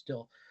injured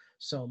still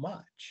so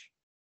much?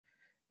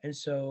 And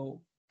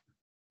so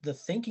the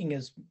thinking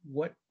is,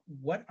 what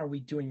are we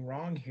doing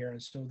wrong here?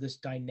 And so this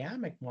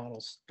dynamic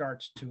model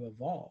starts to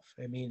evolve.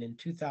 I mean, in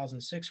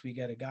 2006, we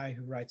get a guy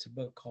who writes a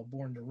book called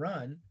Born to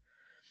Run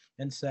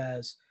and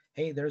says,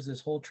 hey, there's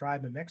this whole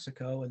tribe in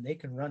Mexico and they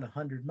can run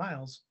 100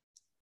 miles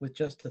with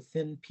just a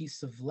thin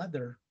piece of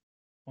leather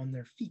on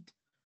their feet,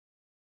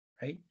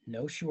 right?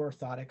 No shoe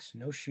orthotics,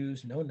 no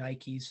shoes, no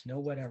Nikes, no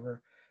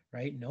whatever,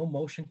 right? No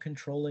motion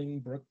controlling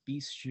Brook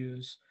Beast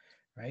shoes,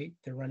 right?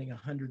 They're running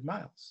 100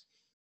 miles.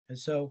 And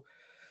so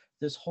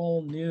this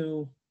whole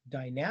new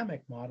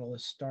dynamic model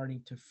is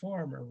starting to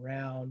form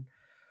around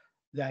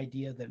the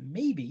idea that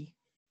maybe,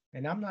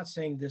 and I'm not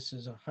saying this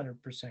is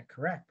 100%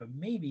 correct, but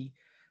maybe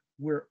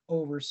we're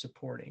over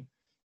supporting.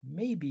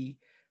 Maybe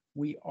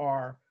we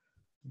are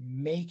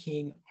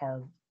making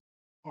our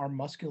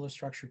muscular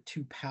structure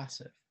too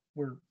passive.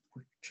 We're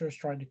just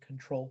trying to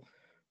control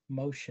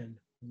motion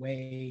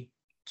way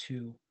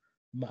too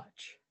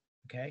much.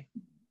 Okay.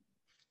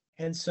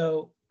 And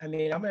so, I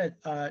mean, I'm going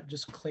to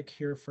just click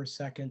here for a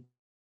second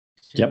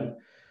to Yep.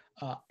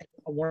 a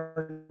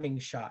warning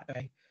shot.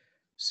 Okay.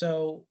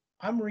 So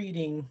I'm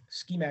reading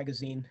Ski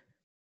Magazine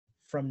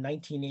from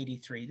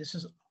 1983. This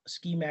is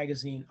Ski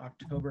Magazine,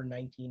 October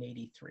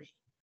 1983.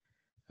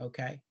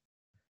 Okay.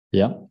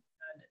 Yeah.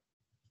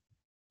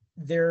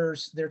 They're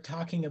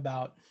talking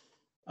about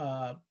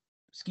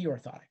ski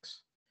orthotics.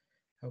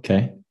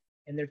 Okay.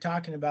 And they're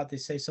talking about, they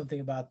say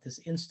something about this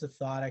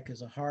Instathotic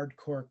is a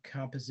hardcore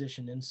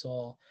composition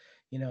insole,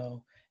 you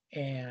know,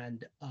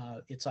 and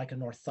it's like an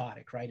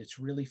orthotic, right? It's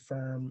really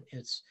firm.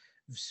 It's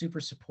super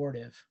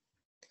supportive.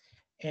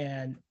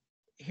 And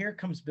here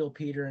comes Bill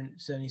Peter,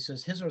 and he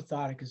says his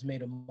orthotic is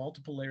made of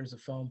multiple layers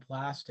of foam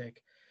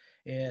plastic.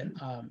 It,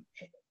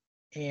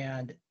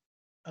 and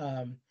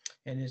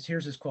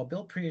here's his quote.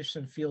 Bill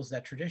Peterson feels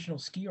that traditional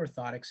ski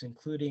orthotics,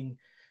 including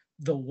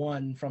the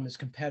one from his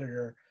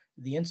competitor,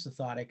 the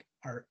Instathotic,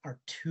 are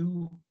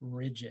too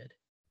rigid.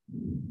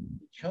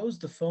 He chose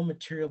the foam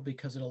material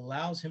because it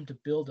allows him to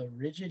build a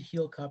rigid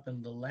heel cup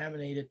and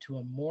laminate it to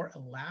a more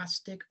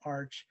elastic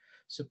arch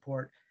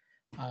support.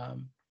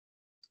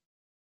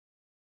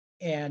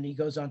 And he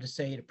goes on to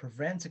say it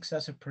prevents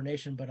excessive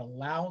pronation, but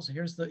allows,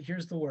 here's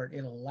the word,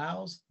 it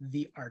allows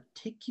the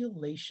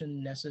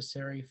articulation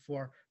necessary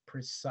for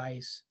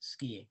precise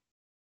skiing.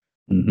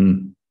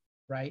 Mm-hmm.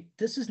 Right?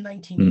 This is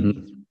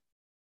 1983.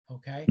 Mm-hmm.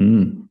 Okay.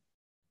 Mm.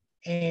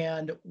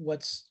 And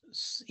what's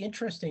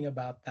interesting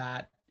about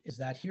that is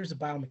that here's a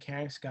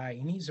biomechanics guy,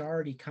 and he's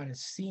already kind of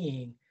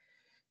seeing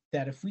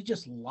that if we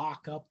just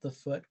lock up the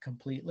foot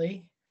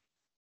completely,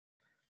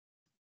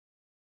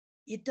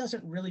 it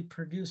doesn't really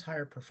produce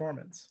higher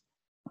performance.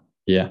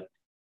 Yeah.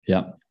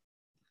 Yeah.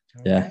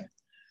 Okay. Yeah.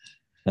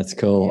 That's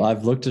cool. Yeah.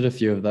 I've looked at a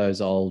few of those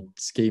old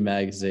Ski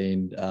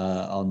Magazine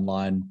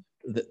online.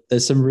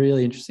 There's some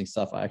really interesting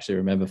stuff. I actually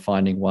remember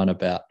finding one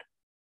about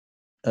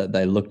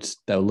they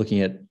were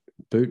looking at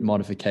boot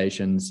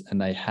modifications, and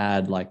they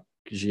had like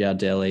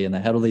Giardelli, and they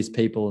had all these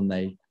people, and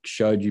they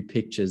showed you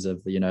pictures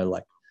of, you know,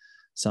 like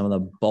some of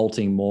the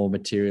bolting more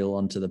material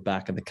onto the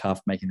back of the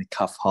cuff, making the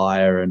cuff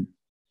higher. And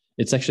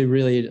it's actually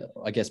really,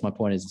 I guess my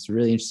point is, it's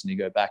really interesting to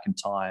go back in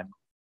time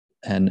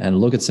and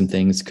look at some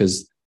things,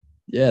 because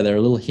yeah, there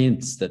are little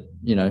hints that,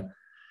 you know,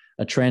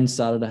 a trend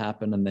started to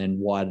happen, and then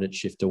why did it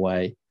shift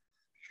away?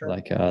 Sure.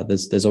 Like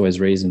there's always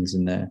reasons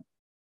in there.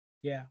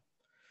 Yeah.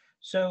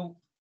 So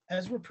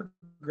as we're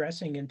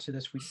progressing into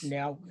this, we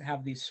now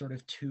have these sort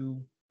of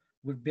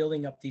we're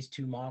building up these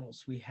two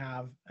models. We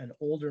have an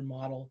older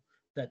model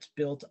that's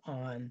built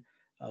on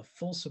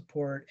full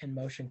support and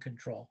motion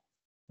control,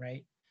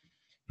 right?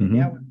 And mm-hmm.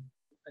 Now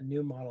a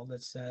new model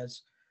that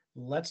says,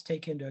 let's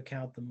take into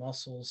account the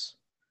muscles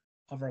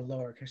of our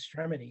lower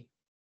extremity,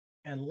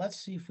 and let's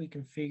see if we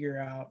can figure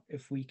out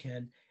if we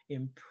can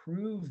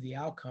improve the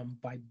outcome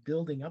by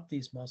building up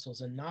these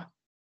muscles and not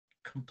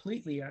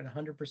completely at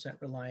 100%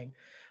 relying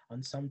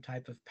on some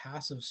type of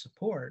passive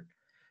support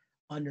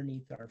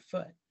underneath our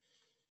foot.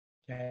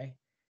 Okay.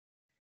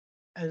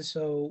 And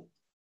so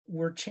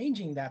we're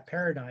changing that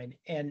paradigm,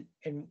 and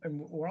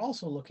we're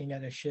also looking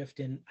at a shift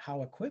in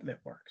how equipment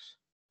works.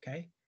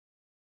 Okay.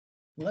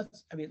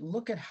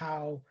 Look at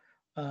how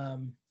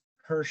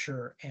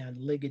Hirscher and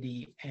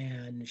Ligety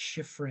and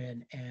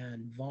Schifrin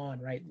and Vaughn,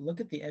 right? Look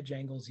at the edge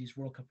angles these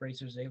World Cup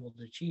racers are able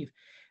to achieve.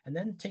 And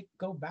then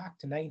go back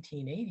to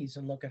 1980s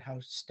and look at how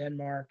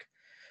Stenmark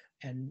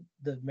and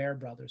the Mayer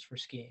brothers were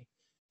skiing.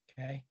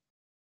 Okay.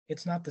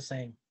 It's not the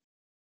same.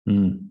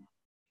 Mm.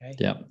 Okay.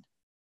 Yeah.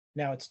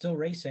 Now it's still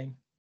racing.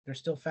 They're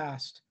still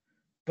fast,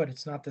 but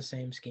it's not the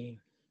same skiing.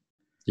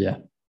 Yeah.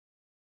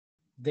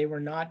 They were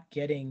not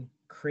getting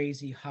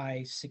crazy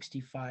high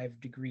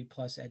 65-degree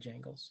plus edge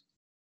angles.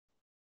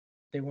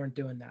 They weren't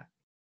doing that.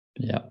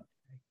 Yeah.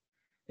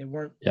 They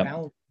weren't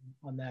balancing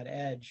on that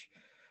edge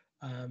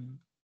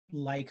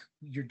like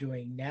you're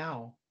doing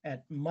now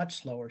at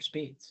much slower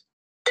speeds.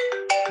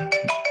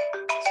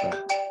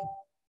 So,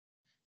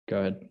 go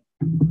ahead.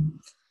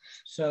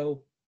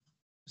 So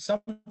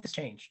something's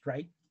changed,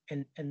 right?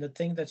 And the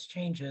thing that's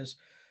changed is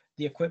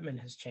the equipment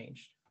has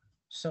changed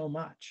so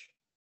much.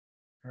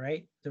 All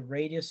right. The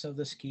radius of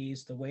the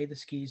skis, the way the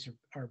skis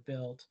are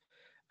built,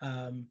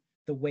 the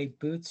way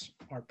boots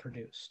are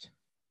produced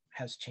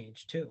has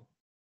changed too.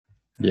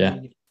 Yeah.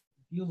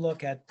 you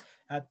look at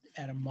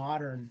a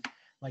modern,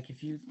 like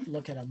if you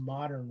look at a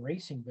modern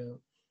racing boot,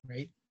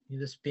 right?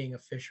 This being a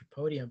Fisher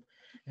Podium,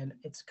 and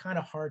it's kind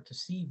of hard to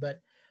see,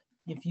 but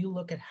if you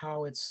look at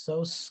how it's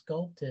so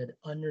sculpted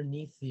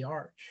underneath the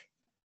arch,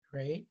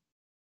 right?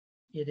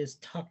 It is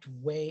tucked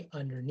way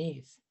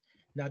underneath.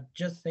 Now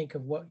just think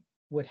of what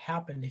would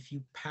happen if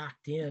you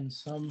packed in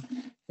some,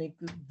 think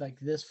like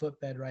this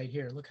footbed right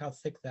here. Look how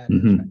thick that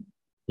is, right?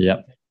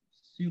 Yep.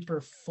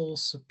 Super full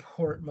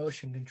support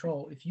motion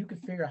control. If you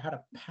could figure out how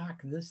to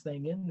pack this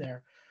thing in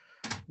there,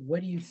 what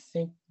do you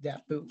think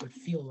that boot would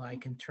feel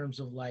like in terms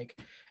of like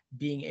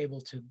being able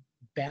to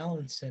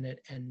balance in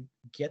it and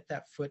get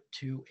that foot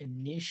to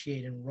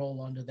initiate and roll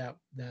onto that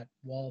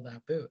wall of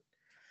that boot?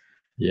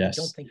 Yes.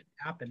 I don't think it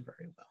happened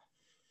very well.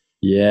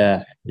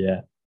 Yeah.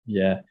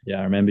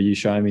 I remember you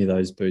showing me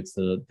those boots.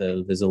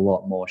 There's a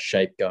lot more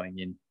shape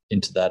going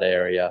into that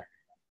area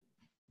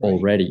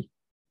already.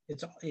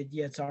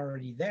 It's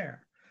already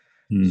there.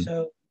 Mm.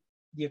 So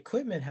the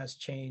equipment has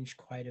changed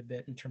quite a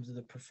bit in terms of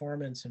the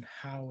performance and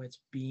how it's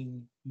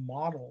being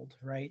modeled,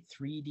 right?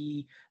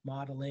 3D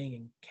modeling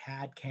and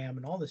CAD CAM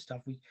and all this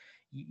stuff.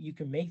 You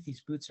can make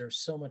these boots that are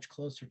so much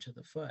closer to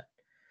the foot.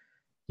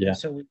 Yeah. And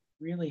so we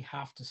really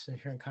have to sit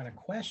here and kind of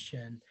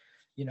question,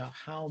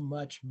 how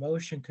much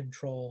motion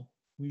control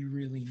we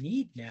really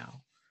need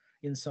now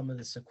in some of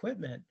this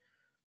equipment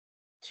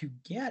to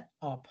get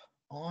up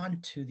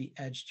onto the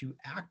edge to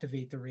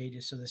activate the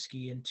radius of the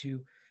ski and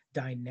to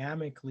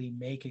dynamically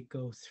make it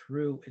go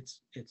through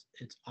its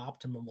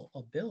optimal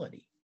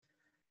ability.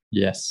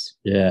 Yes.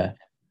 Yeah.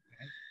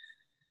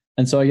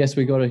 And so I guess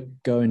we got to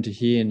go into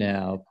here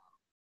now,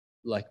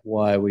 like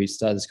why we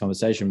started this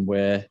conversation,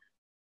 where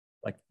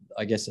like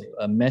I guess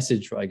a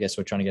message I guess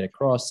we're trying to get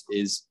across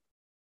is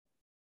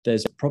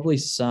there's probably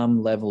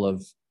some level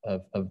of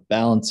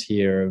balance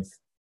here of,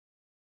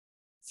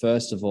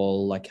 first of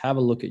all, like have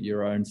a look at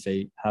your own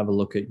feet, have a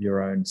look at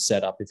your own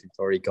setup if you've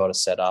already got a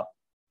setup,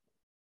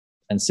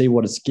 and see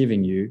what it's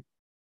giving you.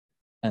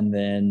 And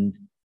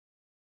then,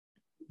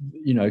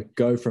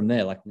 go from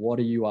there. Like, what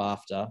are you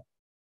after?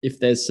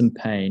 If there's some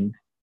pain,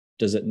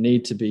 does it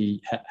need to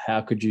be, how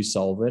could you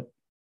solve it?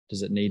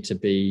 Does it need to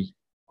be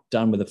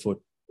done with a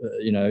foot,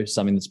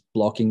 something that's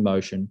blocking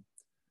motion?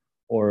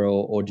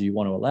 Or do you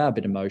want to allow a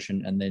bit of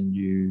motion and then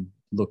you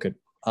look at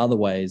other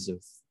ways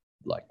of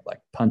like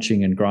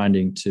punching and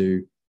grinding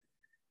to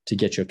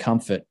get your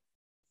comfort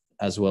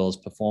as well as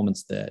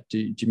performance there? Do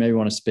you maybe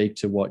want to speak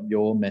to what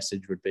your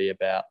message would be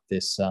about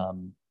this,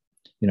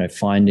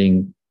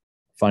 finding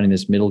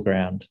this middle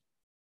ground?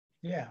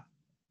 Yeah.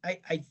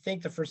 I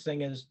think the first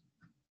thing is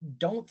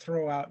don't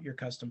throw out your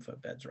custom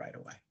footbeds right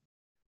away.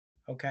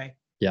 Okay.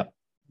 Yep.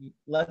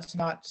 Let's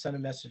not send a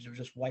message of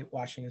just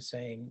whitewashing and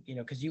saying,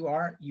 because you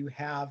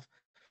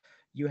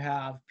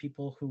have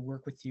people who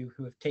work with you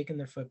who have taken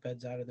their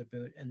footbeds out of the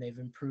boot and they've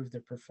improved their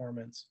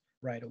performance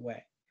right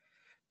away.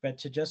 But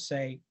to just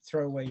say,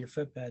 throw away your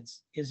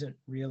footbeds isn't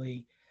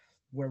really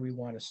where we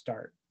want to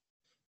start.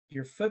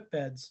 Your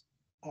footbeds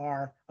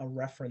are a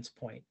reference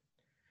point.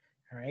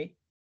 All right.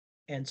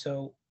 And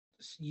so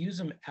use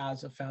them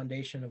as a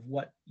foundation of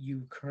what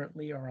you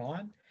currently are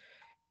on,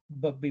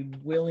 but be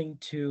willing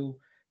to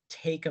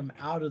take them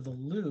out of the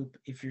loop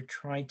if you're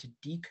trying to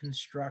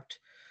deconstruct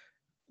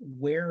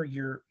where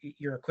your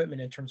equipment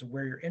in terms of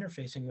where you're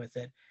interfacing with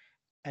it,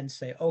 and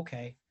say,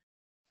 okay,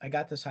 I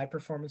got this high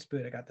performance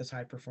boot, I got this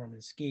high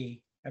performance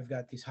ski, I've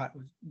got these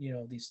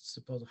these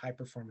supposed high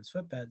performance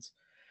footbeds,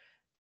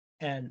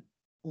 and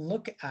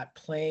look at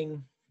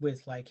playing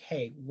with like,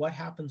 hey, what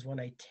happens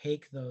when I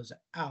take those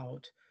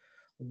out?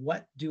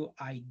 What do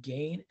I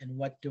gain and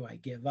what do I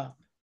give up?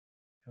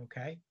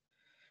 Okay.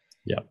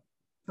 Yeah.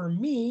 For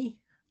me,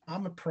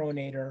 I'm a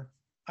pronator.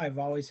 I've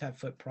always had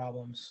foot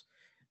problems.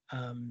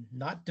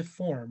 Not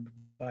deformed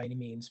by any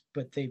means,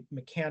 but they're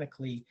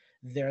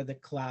the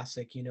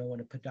classic, when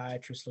a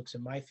podiatrist looks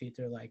at my feet,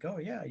 they're like, oh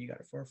yeah, you got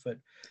a 4-foot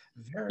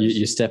varus.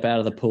 You step out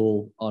of the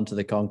pool onto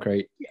the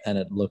concrete and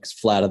it looks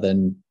flatter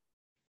than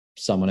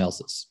someone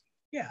else's.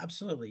 Yeah,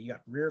 absolutely. You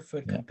got rear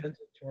foot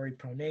compensatory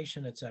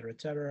pronation, et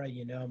cetera,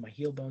 my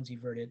heel bone's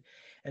everted.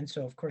 And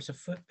so of course a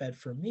footbed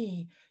for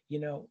me,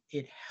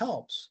 it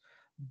helps,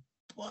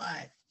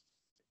 but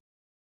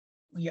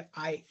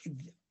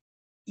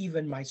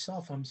even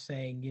myself, I'm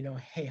saying,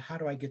 hey, how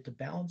do I get to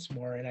balance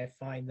more? And I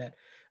find that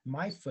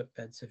my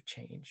footbeds have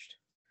changed.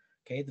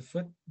 Okay.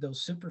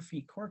 Those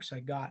Superfeet corks I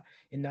got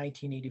in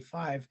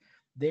 1985,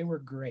 they were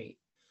great,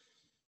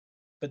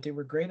 but they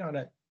were great on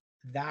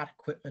that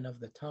equipment of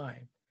the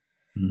time.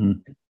 Mm-hmm.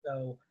 And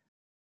so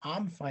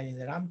I'm finding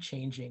that I'm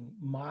changing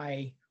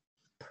my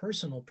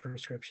personal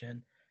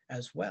prescription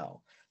as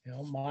well.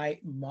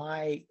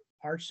 My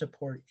arch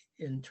support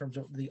in terms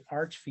of the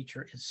arch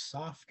feature is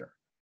softer.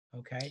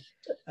 Okay.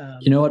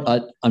 You know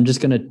what? I'm just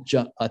going to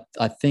jump.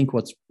 I think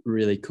what's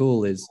really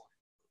cool is,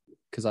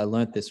 because I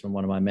learned this from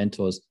one of my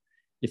mentors,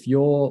 if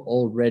you've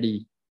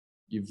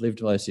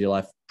lived most of your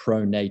life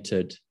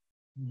pronated,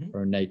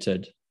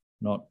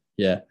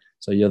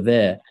 so you're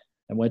there,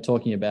 And we're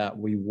talking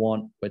about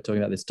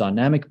this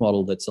dynamic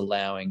model that's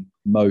allowing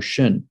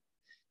motion.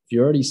 If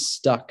you're already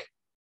stuck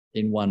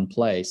in one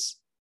place,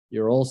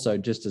 you're also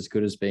just as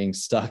good as being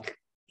stuck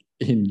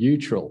in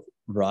neutral,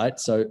 right?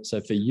 So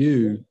for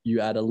you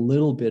add a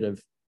little bit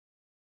of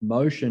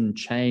motion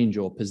change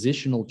or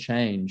positional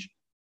change.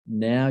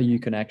 Now you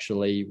can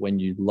actually, when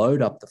you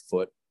load up the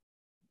foot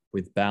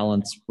with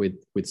balance, with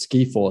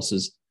ski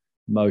forces,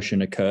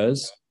 motion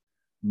occurs,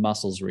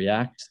 muscles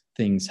react,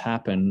 things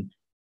happen.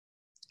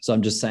 So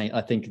I'm just saying,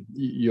 I think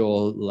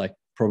you're like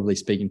probably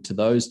speaking to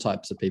those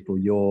types of people.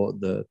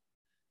 The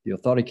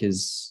orthotic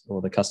is,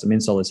 or the custom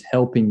insole is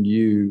helping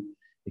you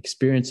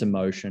experience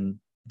emotion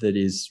that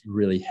is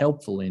really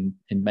helpful in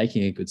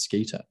making a good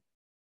ski turn.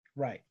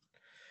 Right.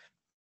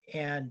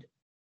 And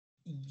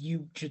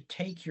you should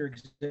take your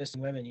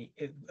existing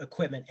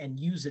equipment and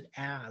use it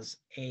as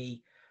a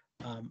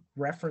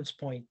reference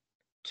point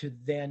to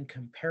then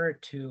compare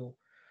it to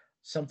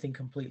something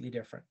completely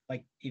different.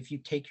 Like if you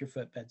take your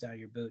footbeds out of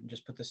your boot and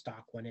just put the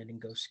stock one in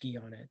and go ski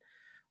on it,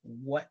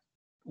 what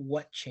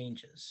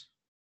changes?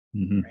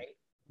 Mm-hmm. Right?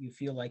 You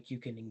feel like you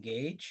can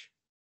engage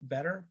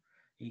better.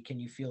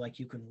 You feel like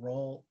you can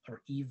roll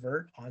or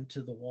evert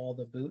onto the wall of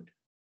the boot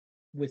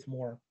with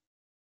more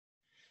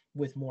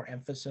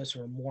emphasis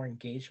or more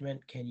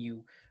engagement? Can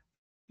you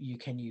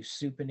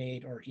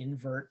supinate or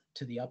invert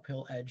to the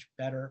uphill edge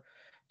better?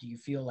 Do you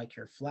feel like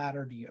you're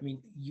flatter? You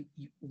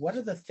what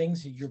are the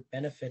things that you're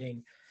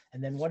benefiting?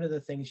 And then what are the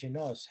things you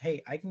notice?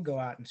 Hey, I can go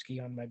out and ski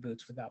on my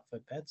boots without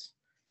footbeds.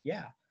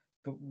 Yeah.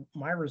 But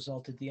my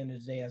result at the end of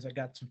the day is I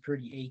got some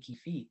pretty achy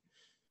feet.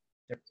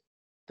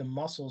 The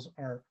muscles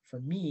are, for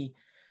me,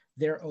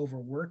 they're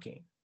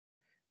overworking.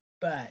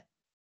 But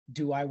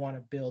do I want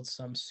to build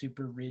some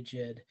super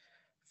rigid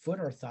foot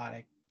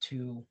orthotic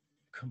to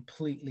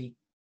completely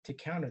to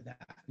counter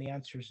that? And the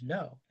answer is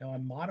no. Now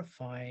I'm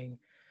modifying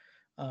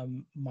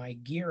my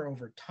gear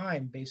over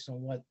time based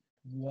on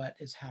what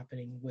is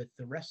happening with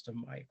the rest of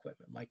my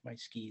equipment, like my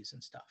skis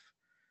and stuff.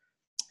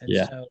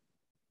 And so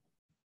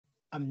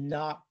I'm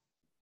not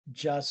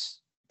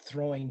just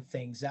throwing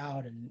things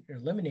out and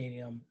eliminating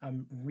them.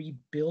 I'm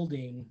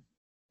rebuilding,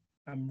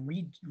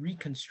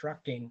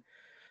 reconstructing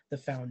the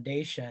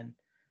foundation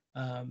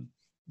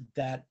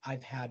that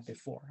I've had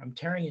before. I'm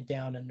tearing it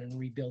down and then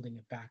rebuilding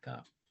it back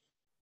up.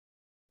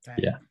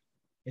 Okay? Yeah.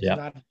 It's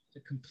not a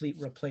complete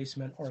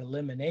replacement or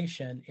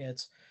elimination.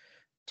 It's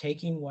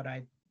taking what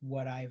I've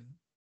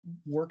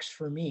works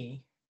for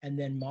me and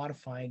then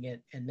modifying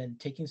it and then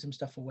taking some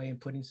stuff away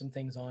and putting some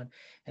things on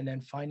and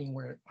then finding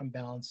where I'm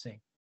balancing.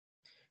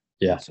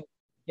 Yeah. And so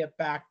get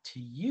back to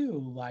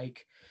you,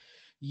 like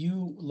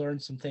you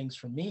learned some things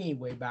from me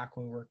way back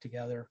when we worked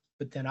together,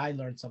 but then I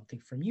learned something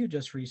from you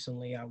just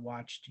recently. I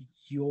watched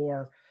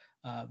your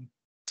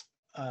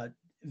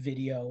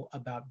video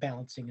about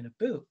balancing in a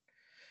boot.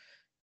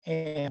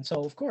 And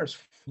so, of course,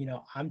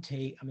 I'm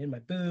in my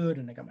boot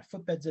and I got my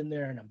footbeds in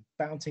there and I'm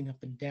bouncing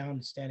up and down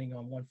and standing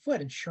on one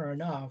foot. And sure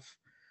enough,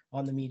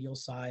 on the medial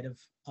side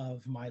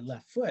of my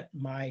left foot,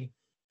 my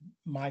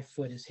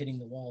foot is hitting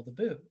the wall of the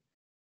boot.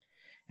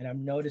 And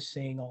I'm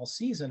noticing all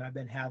season, I've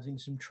been having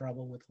some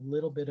trouble with a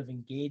little bit of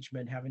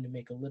engagement, having to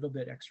make a little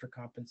bit extra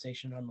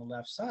compensation on the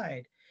left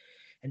side.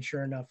 And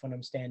sure enough, when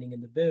I'm standing in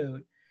the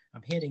boot,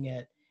 I'm hitting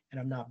it and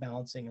I'm not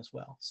balancing as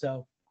well.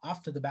 So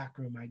off to the back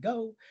room I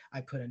go. I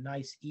put a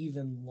nice,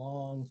 even,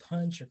 long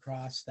punch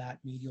across that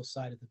medial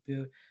side of the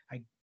boot.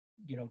 I,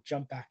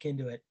 jump back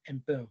into it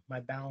and boom,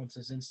 my balance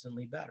is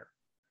instantly better.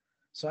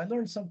 So I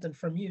learned something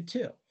from you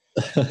too.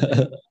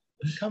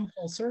 Come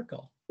full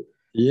circle.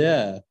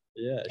 Yeah.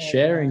 And,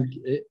 sharing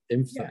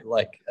info.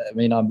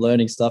 Yeah. I'm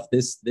learning stuff.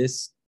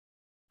 This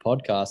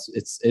podcast,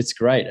 it's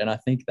great. And I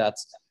think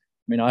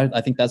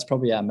I think that's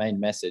probably our main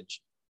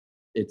message.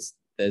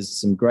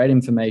 There's some great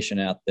information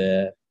out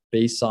there.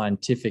 Be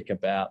scientific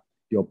about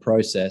your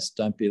process.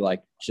 Don't be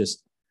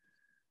just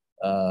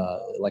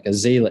like a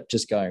zealot,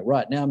 just going,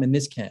 right now I'm in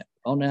this camp.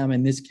 Oh, now I'm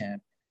in this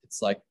camp.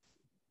 It's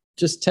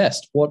just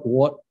test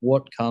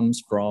what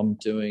comes from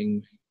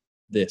doing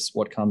this,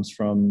 what comes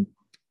from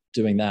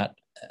doing that,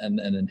 and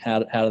then how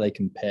do they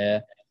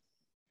compare.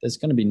 There's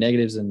going to be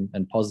negatives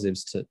and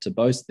positives to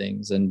both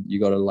things, and you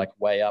got to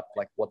weigh up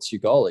what's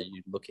your goal. Are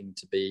you looking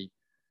to be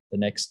the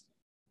next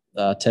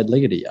Ted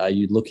Ligety? Are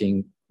you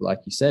looking, like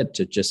you said,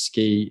 to just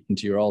ski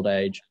into your old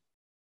age?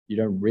 You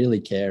don't really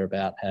care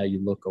about how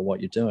you look or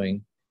what you're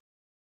doing.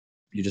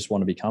 You just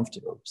want to be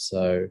comfortable.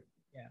 So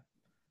yeah,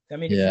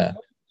 if you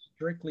look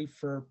strictly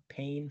for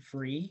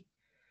pain-free,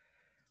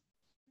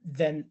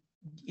 then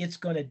it's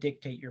going to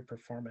dictate your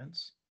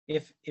performance.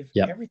 If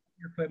everything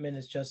your equipment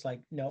is just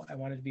no, I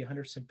want it to be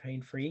 100%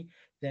 pain-free,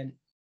 then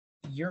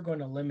you're going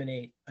to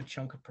eliminate a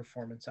chunk of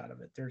performance out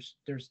of it. There's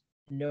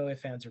no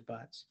ifs, ands, or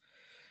buts.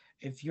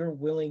 If you're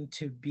willing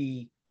to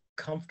be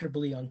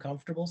comfortably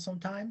uncomfortable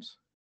sometimes,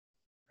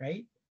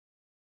 right?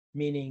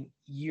 Meaning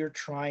you're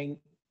trying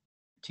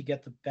to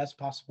get the best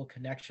possible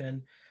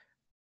connection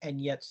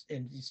and you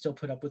still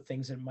put up with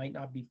things that might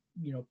not be,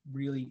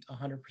 really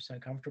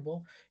 100%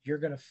 comfortable, you're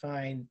going to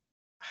find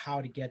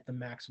how to get the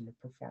maximum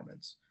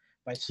performance.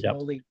 by Yep.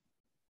 slowly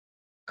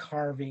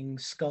carving,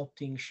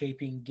 sculpting,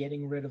 shaping,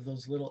 getting rid of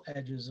those little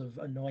edges of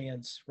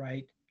annoyance,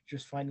 right?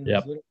 Just finding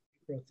those Yep.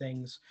 little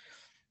things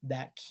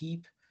that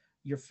keep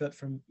your foot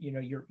from,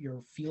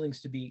 your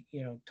feelings to be,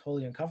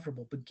 totally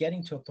uncomfortable, but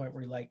getting to a point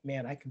where you're like,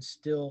 man, I can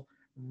still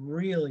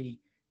really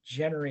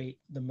generate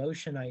the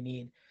motion I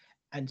need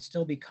and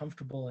still be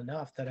comfortable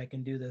enough that I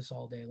can do this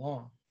all day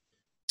long.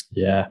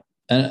 Yeah.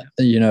 And,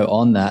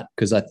 on that,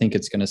 because I think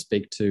it's going to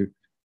speak to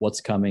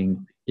what's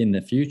coming in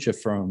the future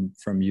from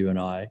you and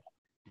I,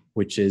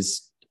 which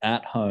is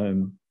at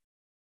home,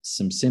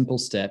 some simple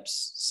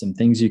steps, some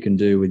things you can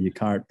do with your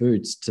current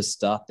boots to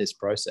start this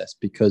process.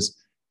 Because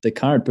the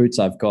current boots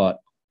I've got,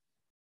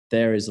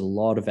 there is a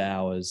lot of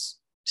hours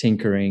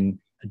tinkering,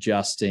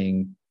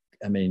 adjusting.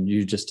 I mean,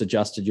 you just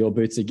adjusted your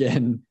boots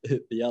again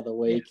the other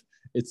week.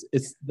 Yeah.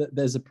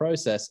 There's a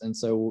process. And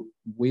so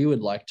we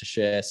would like to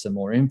share some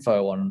more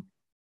info on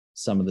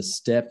some of the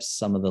steps,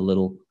 some of the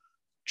little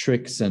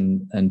tricks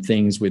and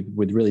things with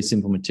really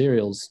simple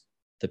materials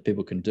that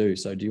people can do.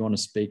 So do you want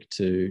to speak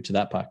to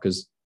that part?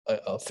 Because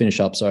I'll finish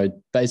up. So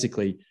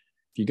basically,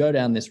 if you go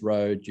down this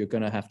road, you're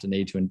going to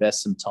need to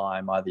invest some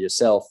time, either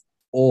yourself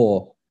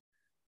or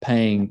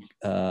paying,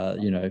 for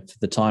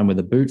the time with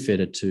a boot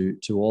fitter to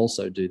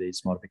also do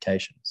these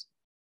modifications.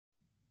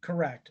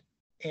 Correct.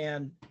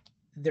 And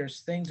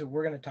there's things that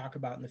we're going to talk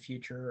about in the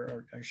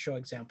future, or show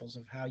examples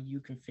of how you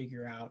can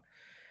figure out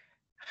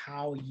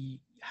how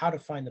to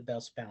find the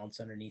best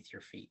balance underneath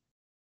your feet,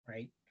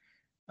 right?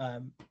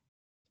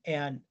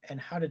 And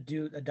how to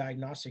do a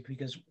diagnostic,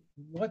 because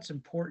what's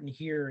important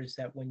here is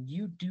that when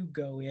you do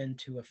go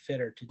into a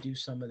fitter to do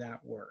some of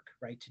that work,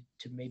 right,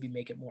 to maybe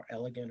make it more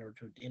elegant or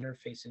to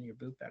interface in your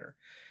boot better,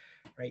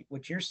 right,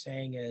 what you're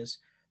saying is,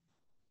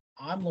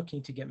 I'm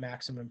looking to get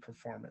maximum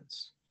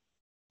performance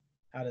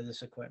out of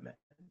this equipment,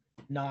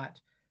 not,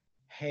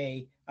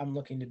 hey, I'm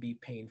looking to be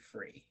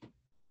pain-free.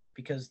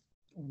 Because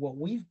what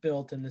we've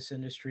built in this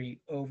industry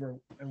over,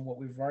 and what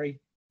we've already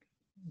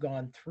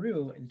gone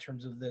through in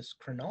terms of this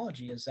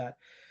chronology, is that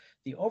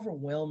the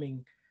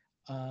overwhelming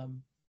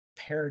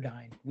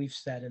paradigm we've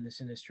set in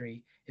this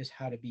industry is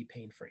how to be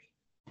pain-free.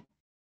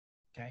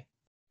 Okay.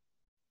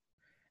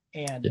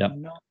 And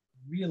not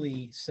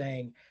really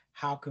saying,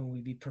 how can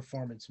we be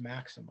performance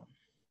maximum?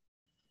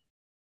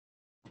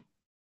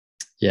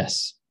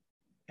 Yes.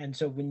 And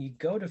so when you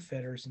go to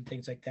fitters and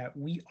things like that,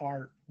 we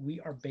are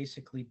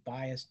basically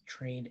biased,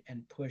 trained,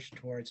 and pushed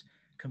towards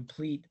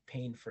complete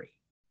pain-free.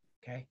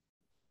 Okay.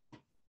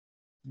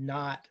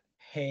 Not,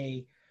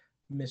 hey,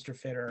 Mr.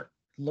 Fitter,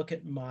 look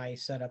at my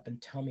setup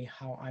and tell me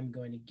how I'm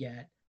going to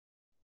get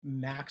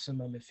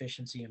maximum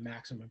efficiency and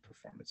maximum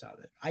performance out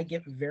of it. I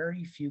get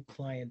very few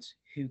clients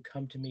who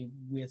come to me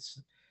with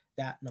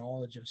that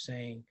knowledge of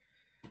saying,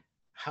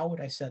 how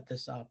would I set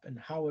this up? And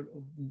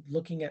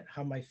looking at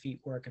how my feet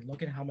work and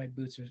looking at how my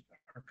boots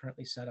are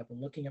currently set up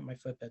and looking at my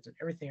footbeds and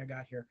everything I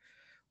got here,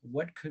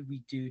 what could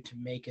we do to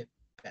make it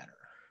better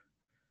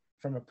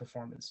from a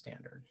performance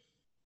standard?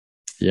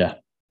 Yeah.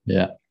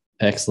 Yeah.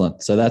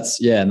 Excellent. So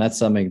and that's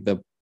something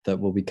that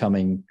will be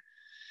coming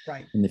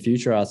right in the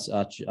future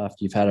after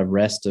you've had a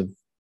rest of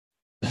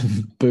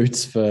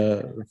boots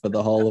for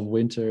the whole of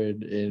winter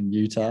in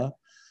Utah. Yeah.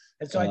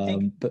 And so I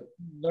think but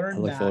I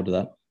look forward to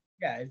that.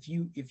 Yeah, if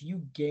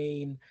you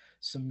gain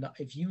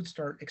if you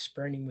start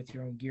experimenting with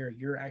your own gear,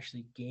 you're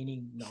actually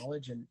gaining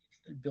knowledge and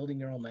building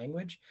your own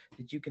language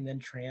that you can then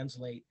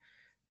translate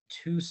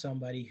to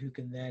somebody who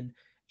can then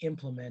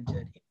implement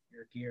it in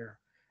your gear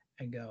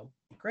and go,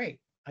 great,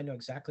 I know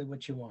exactly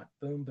what you want.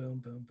 Boom, boom,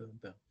 boom, boom,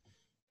 boom.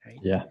 Right?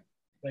 Yeah,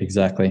 but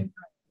exactly.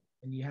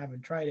 And you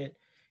haven't tried it,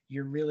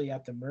 you're really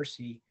at the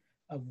mercy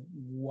of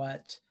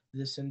what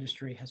this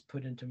industry has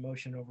put into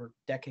motion over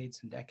decades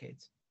and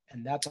decades.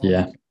 And that's all.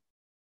 Yeah.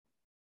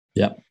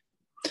 Yeah.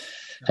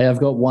 Hey, I've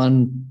got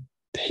one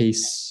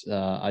piece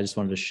I just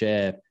wanted to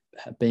share.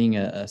 Being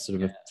a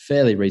sort of a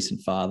fairly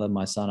recent father,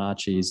 my son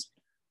Archie is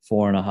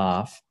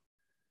 4.5.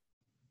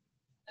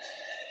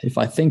 If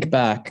I think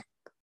back,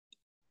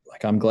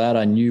 like, I'm glad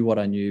I knew what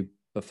I knew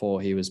before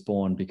he was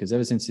born, because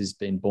ever since he's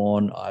been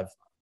born, I've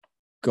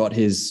got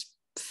his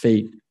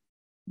feet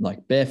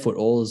like barefoot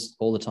all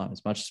the time,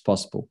 as much as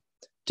possible,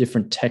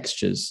 different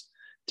textures,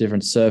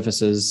 different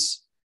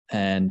surfaces,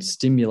 and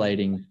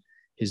stimulating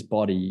his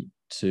body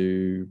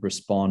to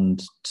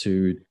respond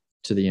to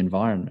the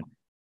environment.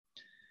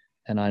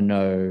 And I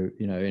know,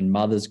 in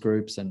mothers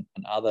groups and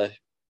other,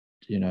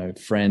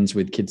 friends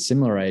with kids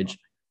similar age,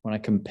 when I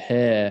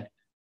compare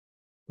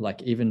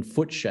like even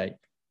foot shape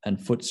and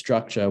foot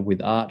structure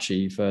with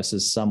Archie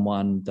versus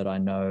someone that I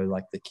know,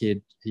 like the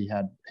kid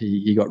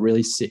he got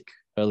really sick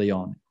early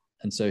on.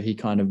 And so he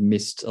kind of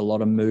missed a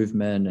lot of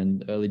movement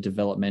and early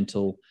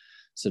developmental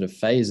sort of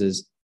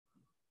phases.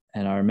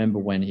 And I remember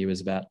when he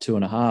was about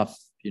 2.5,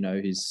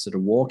 he's sort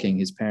of walking,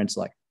 his parents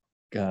like,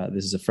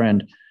 this is a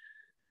friend.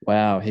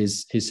 Wow,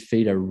 his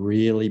feet are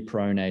really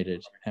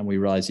pronated. And we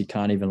realize he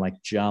can't even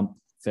like jump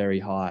very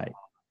high.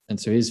 And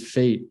so his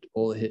feet,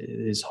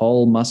 his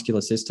whole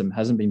muscular system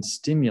hasn't been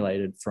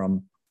stimulated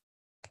from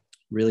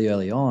really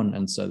early on.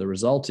 And so the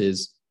result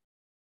is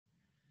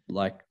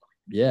like,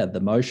 yeah, the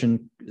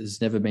motion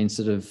has never been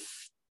sort of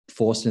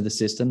forced into the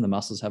system. The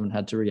muscles haven't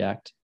had to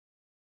react.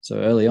 So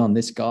early on,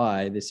 this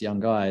young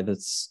guy,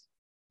 that's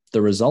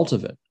the result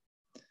of it.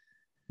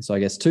 So I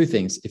guess two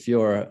things: if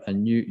you're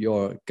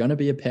going to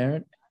be a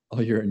parent,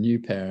 or you're a new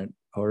parent,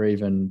 or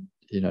even,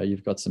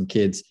 you've got some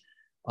kids,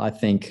 I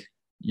think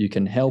you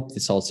can help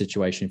this whole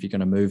situation if you're going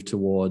to move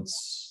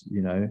towards,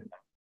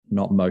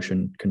 not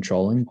motion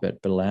controlling, but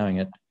allowing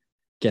it.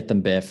 Get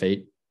them bare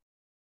feet,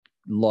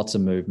 lots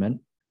of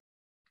movement,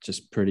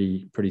 just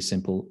pretty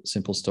simple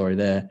story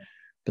there.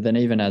 But then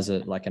even as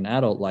an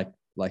adult,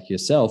 like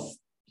yourself,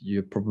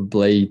 you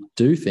probably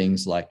do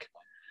things like,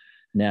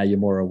 now you're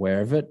more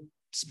aware of it.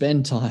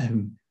 Spend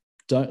time.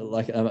 Don't,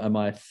 like, am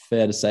I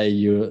fair to say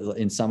you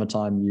in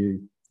summertime,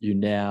 you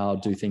now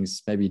do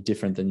things maybe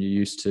different than you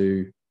used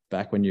to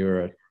back when you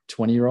were a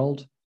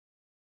 20-year-old?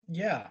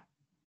 Yeah.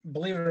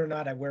 Believe it or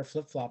not, I wear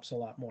flip-flops a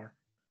lot more.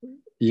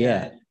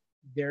 Yeah. And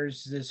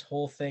there's this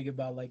whole thing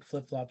about like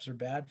flip-flops are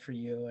bad for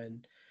you.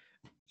 And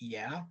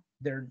yeah,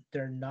 they're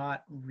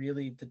not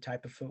really the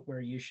type of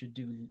footwear you should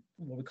do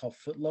what we call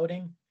foot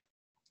loading,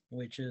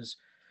 which is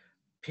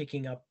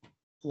picking up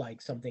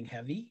like something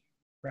heavy,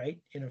 right?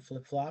 In a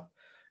flip-flop.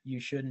 You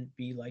shouldn't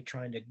be like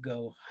trying to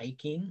go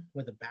hiking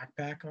with a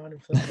backpack on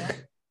and flip-flop.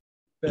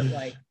 But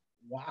like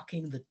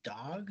walking the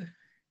dog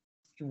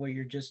where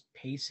you're just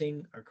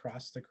pacing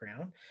across the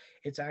ground,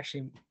 it's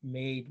actually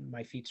made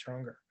my feet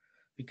stronger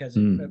because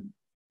it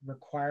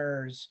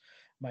requires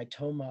my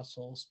toe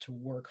muscles to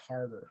work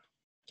harder.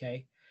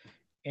 Okay.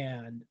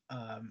 And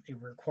it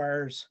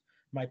requires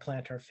my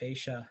plantar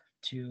fascia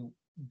to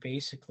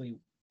basically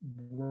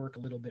work a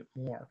little bit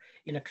more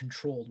in a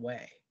controlled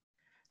way.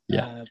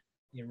 Yeah.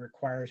 It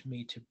requires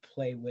me to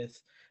play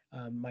with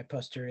my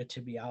posterior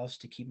tibialis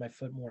to keep my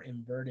foot more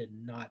inverted,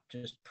 not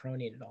just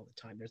pronated all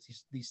the time.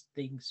 There's these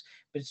things,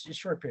 but it's just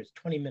short periods,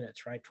 20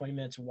 minutes, right? 20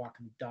 minutes of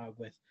walking the dog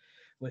with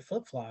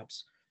flip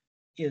flops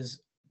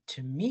is,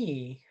 to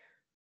me,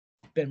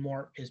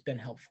 has been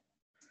helpful,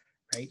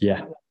 right? Yeah.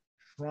 Not like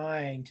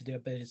trying to do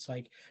it, but it's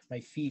like my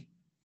feet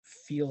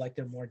feel like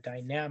they're more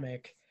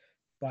dynamic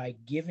by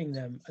giving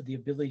them the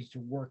ability to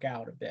work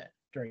out a bit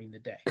during the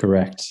day.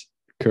 Correct.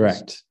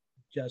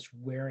 Just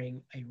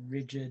wearing a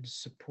rigid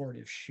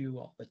supportive shoe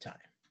all the time.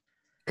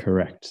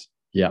 Correct.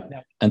 Yeah.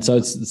 Now, and so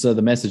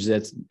the message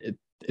that's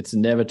it's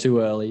never too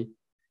early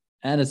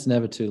and it's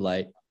never too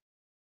late.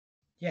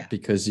 Yeah.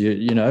 Because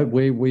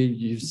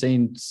we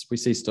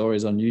see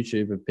stories on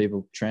YouTube of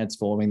people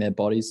transforming their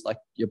bodies. Like,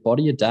 your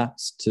body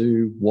adapts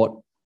to what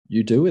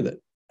you do with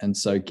it. And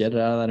so get it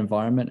out of that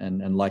environment.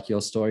 And like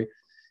your story,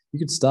 you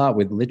could start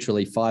with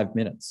literally 5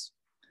 minutes.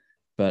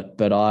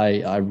 But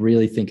I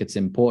really think it's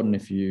important,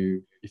 if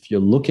you're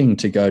looking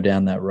to go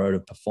down that road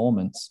of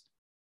performance,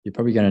 you're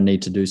probably going to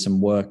need to do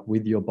some work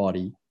with your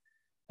body.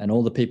 And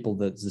all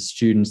the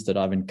students that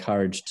I've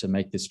encouraged to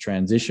make this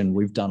transition,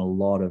 we've done a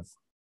lot of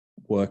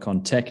work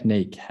on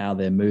technique, how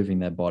they're moving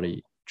their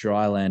body,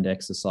 dry land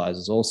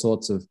exercises, all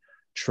sorts of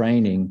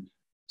training.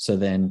 So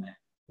then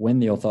when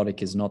the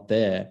orthotic is not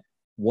there,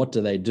 what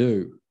do they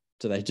do?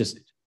 Do they just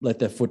let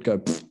their foot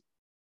go,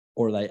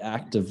 or are they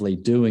actively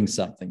doing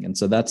something? And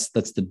so that's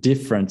the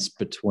difference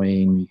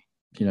between,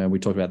 we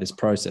talk about this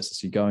process.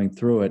 As you're going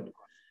through it,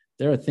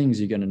 there are things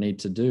you're going to need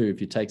to do.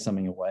 If you take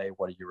something away,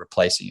 what are you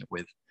replacing it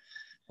with?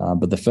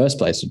 But the first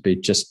place would be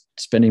just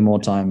spending more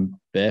time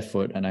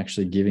barefoot and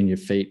actually giving your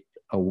feet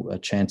a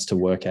chance to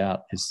work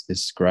out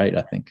is great,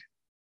 I think.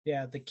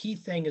 Yeah, the key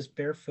thing is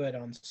barefoot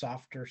on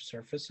softer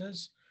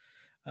surfaces.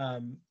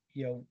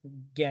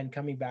 Again,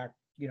 coming back,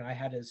 I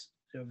had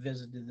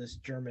visited this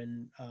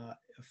German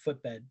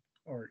footbed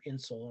or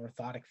insole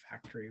orthotic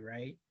factory,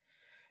 right?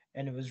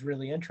 And it was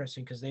really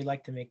interesting because they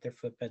like to make their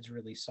footbeds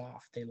really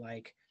soft. They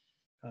like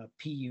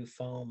PU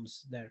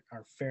foams that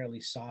are fairly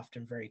soft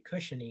and very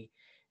cushiony.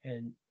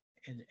 And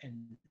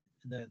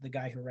the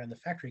guy who ran the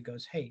factory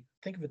goes, "Hey,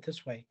 think of it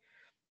this way.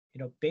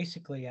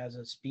 Basically, as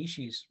a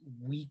species,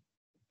 we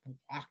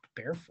walked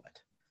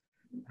barefoot,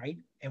 right?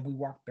 And we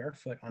walked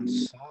barefoot on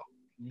soft,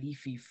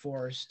 leafy,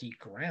 foresty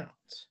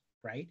grounds,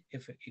 right?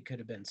 If it could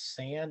have been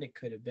sand, it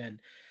could have been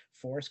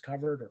forest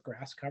covered or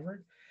grass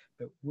covered,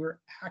 but we're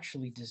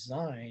actually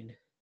designed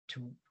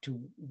to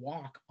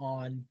walk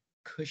on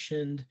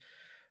cushioned,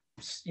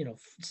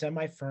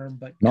 semi-firm,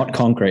 but not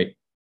concrete.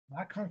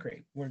 Not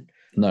concrete. We're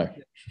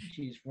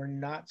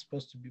not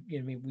supposed to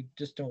be. We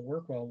just don't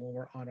work well when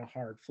we're on a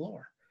hard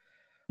floor,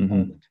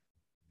 on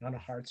a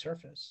hard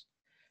surface.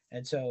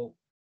 And so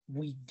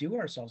we do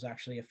ourselves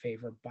actually a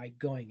favor by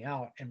going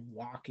out and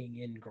walking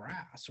in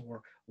grass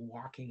or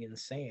walking in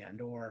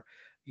sand, or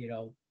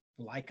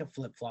like a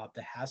flip-flop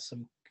that has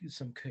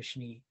some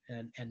cushiony,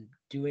 and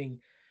doing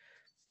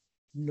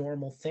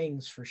normal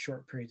things for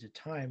short periods of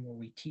time, where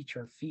we teach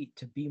our feet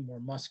to be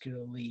more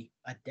muscularly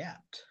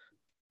adept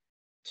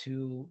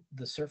to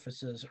the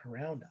surfaces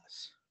around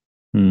us.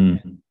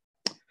 Yep.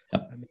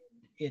 I mean,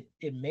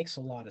 it makes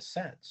a lot of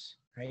sense,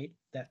 right?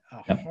 That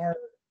a hard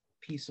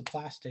piece of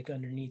plastic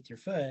underneath your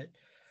foot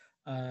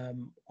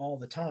all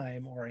the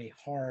time, or a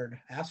hard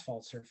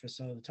asphalt surface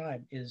all the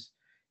time, is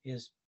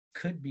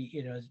could be,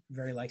 is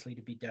very likely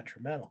to be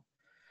detrimental.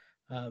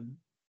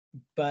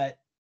 But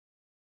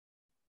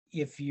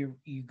if you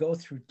go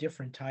through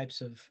different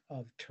types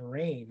of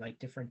terrain, like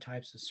different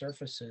types of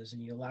surfaces,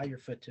 and you allow your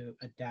foot to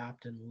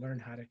adapt and learn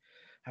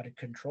how to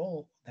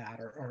control that,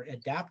 or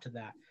adapt to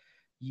that,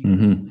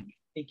 I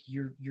think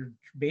you're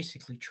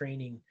basically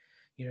training,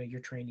 you're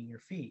training your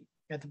feet.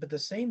 But at the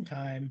same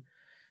time,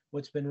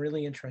 what's been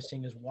really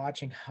interesting is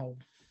watching how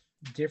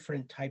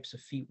different types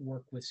of feet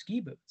work with ski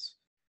boots.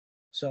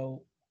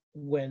 So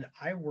when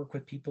I work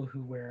with people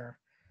who wear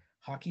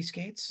hockey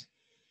skates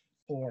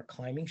or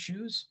climbing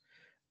shoes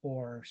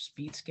or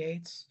speed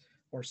skates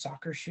or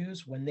soccer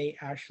shoes, when they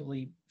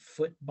actually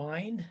foot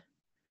bind,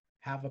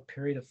 have a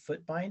period of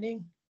foot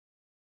binding,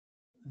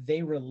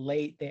 they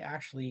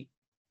actually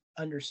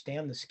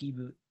understand the ski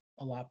boot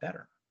a lot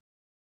better,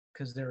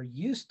 because they're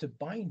used to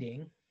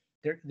binding.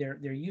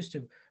 They're used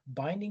to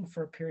binding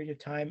for a period of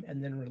time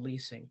and then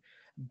releasing,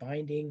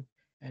 binding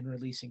and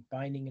releasing,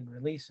 binding and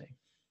releasing,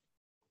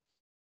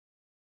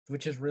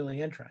 which is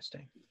really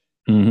interesting.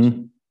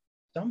 So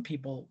some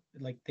people,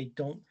 like, they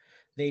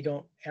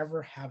don't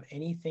ever have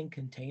anything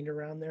contained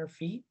around their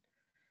feet,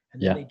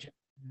 and then they jump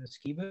in a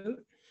ski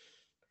boot,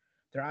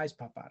 their eyes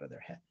pop out of their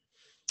head.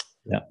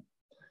 Yeah.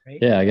 Right?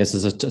 Yeah, I guess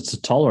it's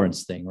a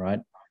tolerance thing, right?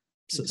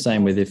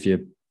 Same with if you're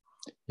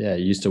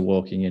used to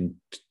walking in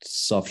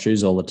soft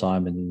shoes all the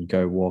time, and then you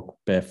go walk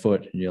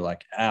barefoot and you're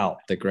like, ow,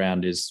 the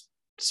ground is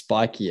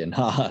spiky and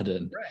hard.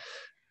 And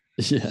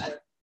so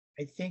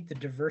I think the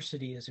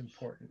diversity is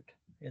important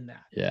in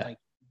that.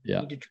 You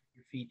need to train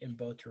your feet in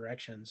both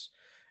directions,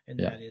 and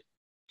that is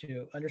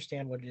to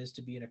understand what it is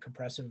to be in a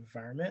compressive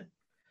environment,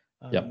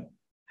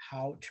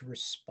 how to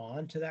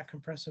respond to that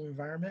compressive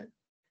environment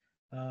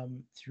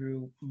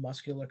through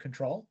muscular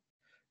control,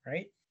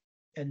 right?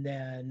 And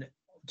then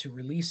to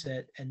release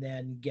it, and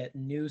then get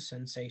new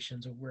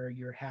sensations of where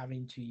you're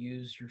having to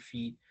use your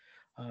feet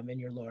and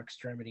your lower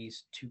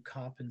extremities to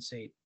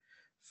compensate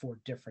for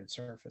different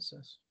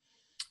surfaces.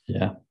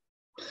 Yeah.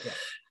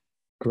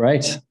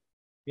 Great.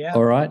 Yeah.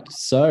 All right.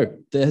 So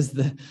there's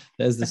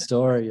the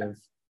story of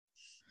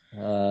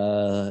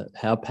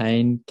how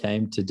pain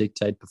came to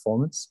dictate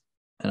performance.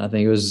 And I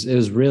think it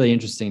was really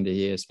interesting to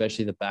hear,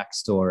 especially the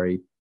backstory.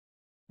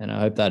 And I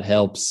hope that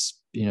helps,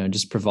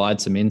 just provide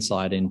some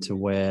insight into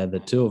where the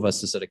two of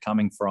us are sort of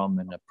coming from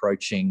and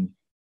approaching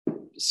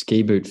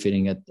ski boot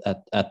fitting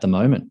at the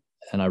moment.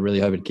 And I really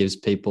hope it gives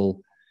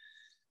people,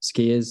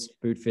 skiers,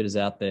 boot fitters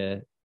out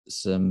there,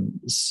 some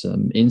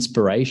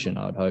inspiration,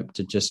 I would hope,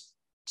 to just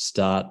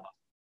start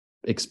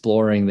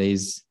exploring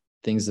these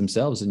things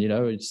themselves. And,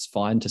 it's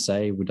fine to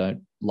say we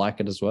don't like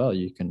it as well.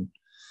 You can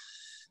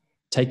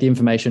take the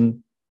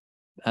information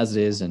as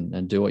it is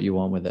and do what you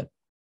want with it.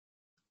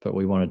 But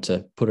we wanted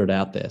to put it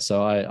out there.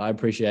 So I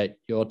appreciate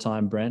your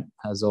time, Brent,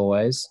 as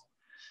always.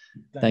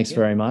 Thanks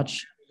very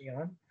much.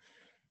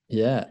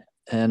 Yeah.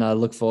 And I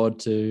look forward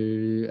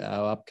to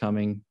our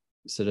upcoming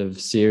sort of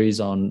series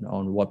on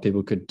what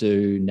people could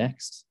do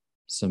next.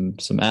 Some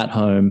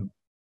at-home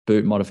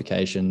boot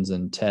modifications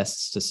and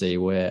tests to see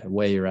where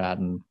you're at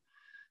and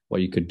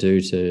what you could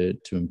do to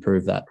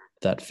improve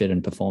that fit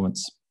and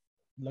performance.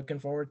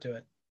 Looking forward to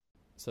it.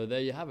 So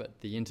there you have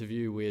it, the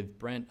interview with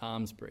Brent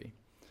Armsbury.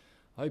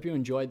 I hope you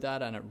enjoyed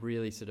that and it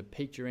really sort of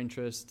piqued your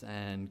interest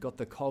and got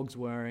the cogs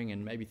whirring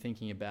and maybe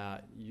thinking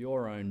about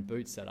your own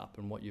boot setup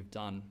and what you've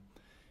done.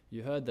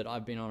 You heard that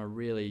I've been on a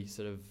really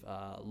sort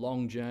of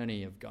long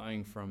journey of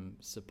going from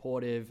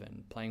supportive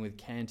and playing with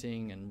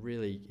canting and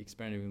really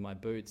experimenting with my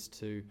boots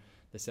to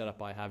the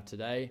setup I have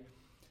today.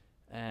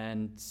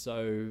 And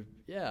so,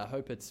 I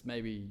hope it's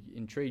maybe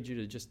intrigued you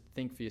to just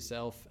think for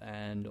yourself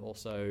and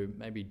also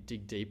maybe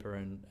dig deeper.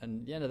 And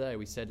at the end of the day,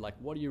 we said, like,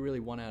 what do you really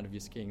want out of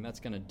your skiing? That's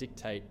going to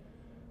dictate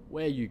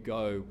where you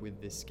go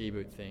with this ski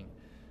boot thing.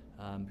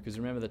 Because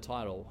remember the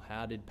title,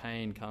 how did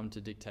pain come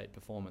to dictate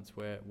performance?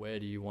 Where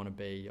do you want to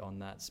be on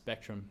that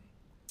spectrum?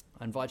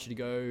 I invite you to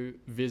go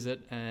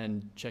visit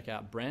and check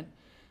out Brent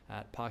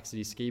at Park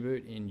City Ski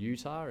Boot in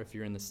Utah if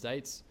you're in the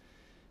States.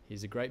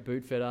 He's a great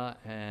boot fitter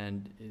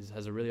and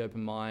has a really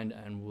open mind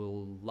and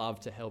will love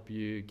to help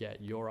you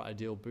get your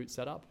ideal boot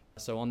setup.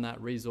 So on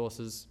that,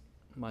 resources,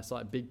 my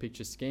site, Big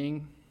Picture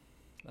Skiing,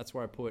 that's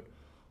where I put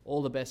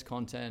all the best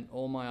content,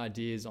 all my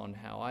ideas on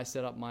how I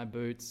set up my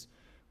boots,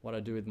 what I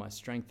do with my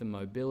strength and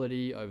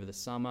mobility over the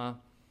summer,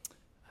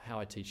 how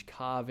I teach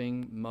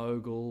carving,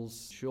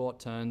 moguls, short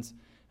turns,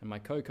 and my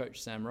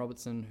co-coach Sam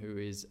Robertson, who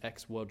is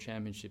ex-World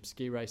Championship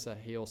ski racer.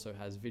 He also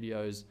has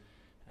videos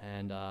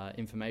and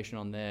information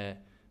on there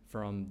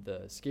from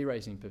the ski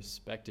racing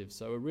perspective.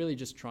 So we're really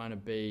just trying to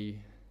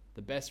be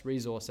the best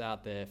resource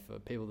out there for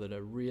people that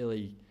are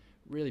really,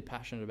 really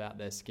passionate about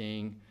their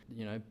skiing,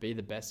 be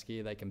the best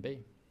skier they can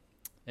be.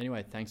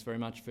 Anyway, thanks very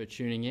much for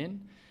tuning in,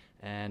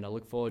 and I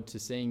look forward to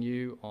seeing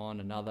you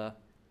on another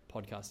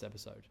podcast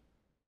episode.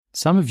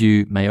 Some of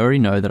you may already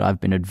know that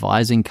I've been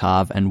advising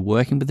Carve and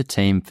working with the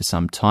team for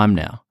some time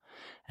now,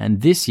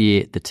 And this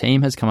year, the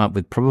team has come up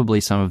with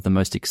probably some of the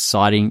most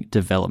exciting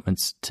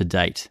developments to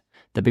date.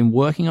 They've been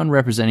working on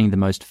representing the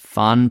most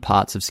fun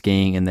parts of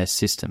skiing in their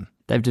system.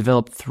 They've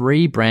developed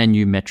 3 brand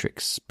new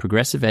metrics: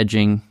 progressive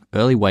edging,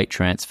 early weight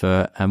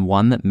transfer, and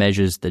one that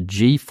measures the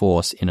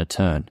G-force in a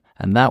turn.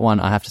 And that one,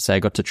 I have to say, I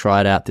got to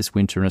try it out this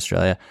winter in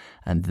Australia,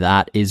 and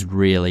that is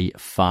really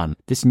fun.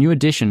 This new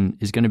addition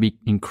is going to be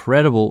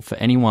incredible for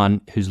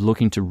anyone who's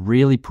looking to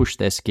really push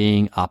their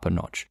skiing up a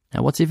notch.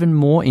 Now, what's even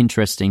more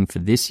interesting for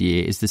this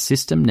year is the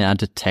system now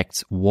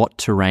detects what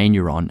terrain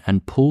you're on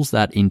and pulls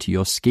that into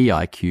your Ski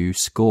IQ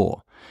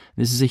score.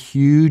 This is a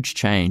huge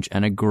change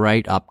and a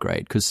great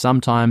upgrade, because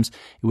sometimes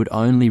it would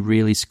only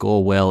really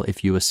score well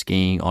if you were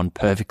skiing on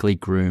perfectly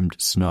groomed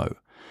snow.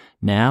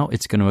 Now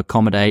it's going to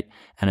accommodate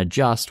and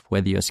adjust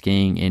whether you're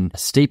skiing in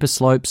steeper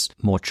slopes,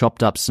 more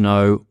chopped up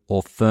snow,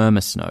 or firmer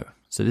snow.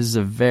 So this is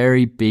a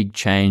very big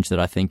change that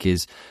I think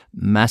is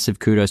massive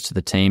kudos to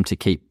the team to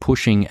keep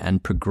pushing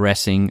and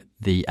progressing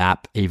the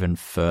app even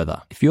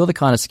further. If you're the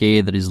kind of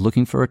skier that is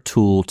looking for a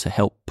tool to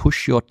help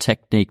push your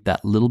technique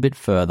that little bit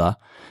further,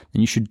 then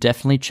you should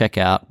definitely check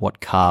out what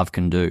Carve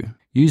can do.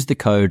 Use the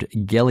code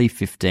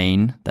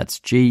GELLY15, that's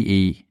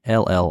GELLIE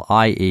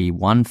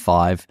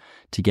 15,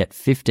 to get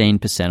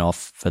 15%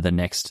 off for the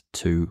next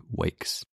 2 weeks.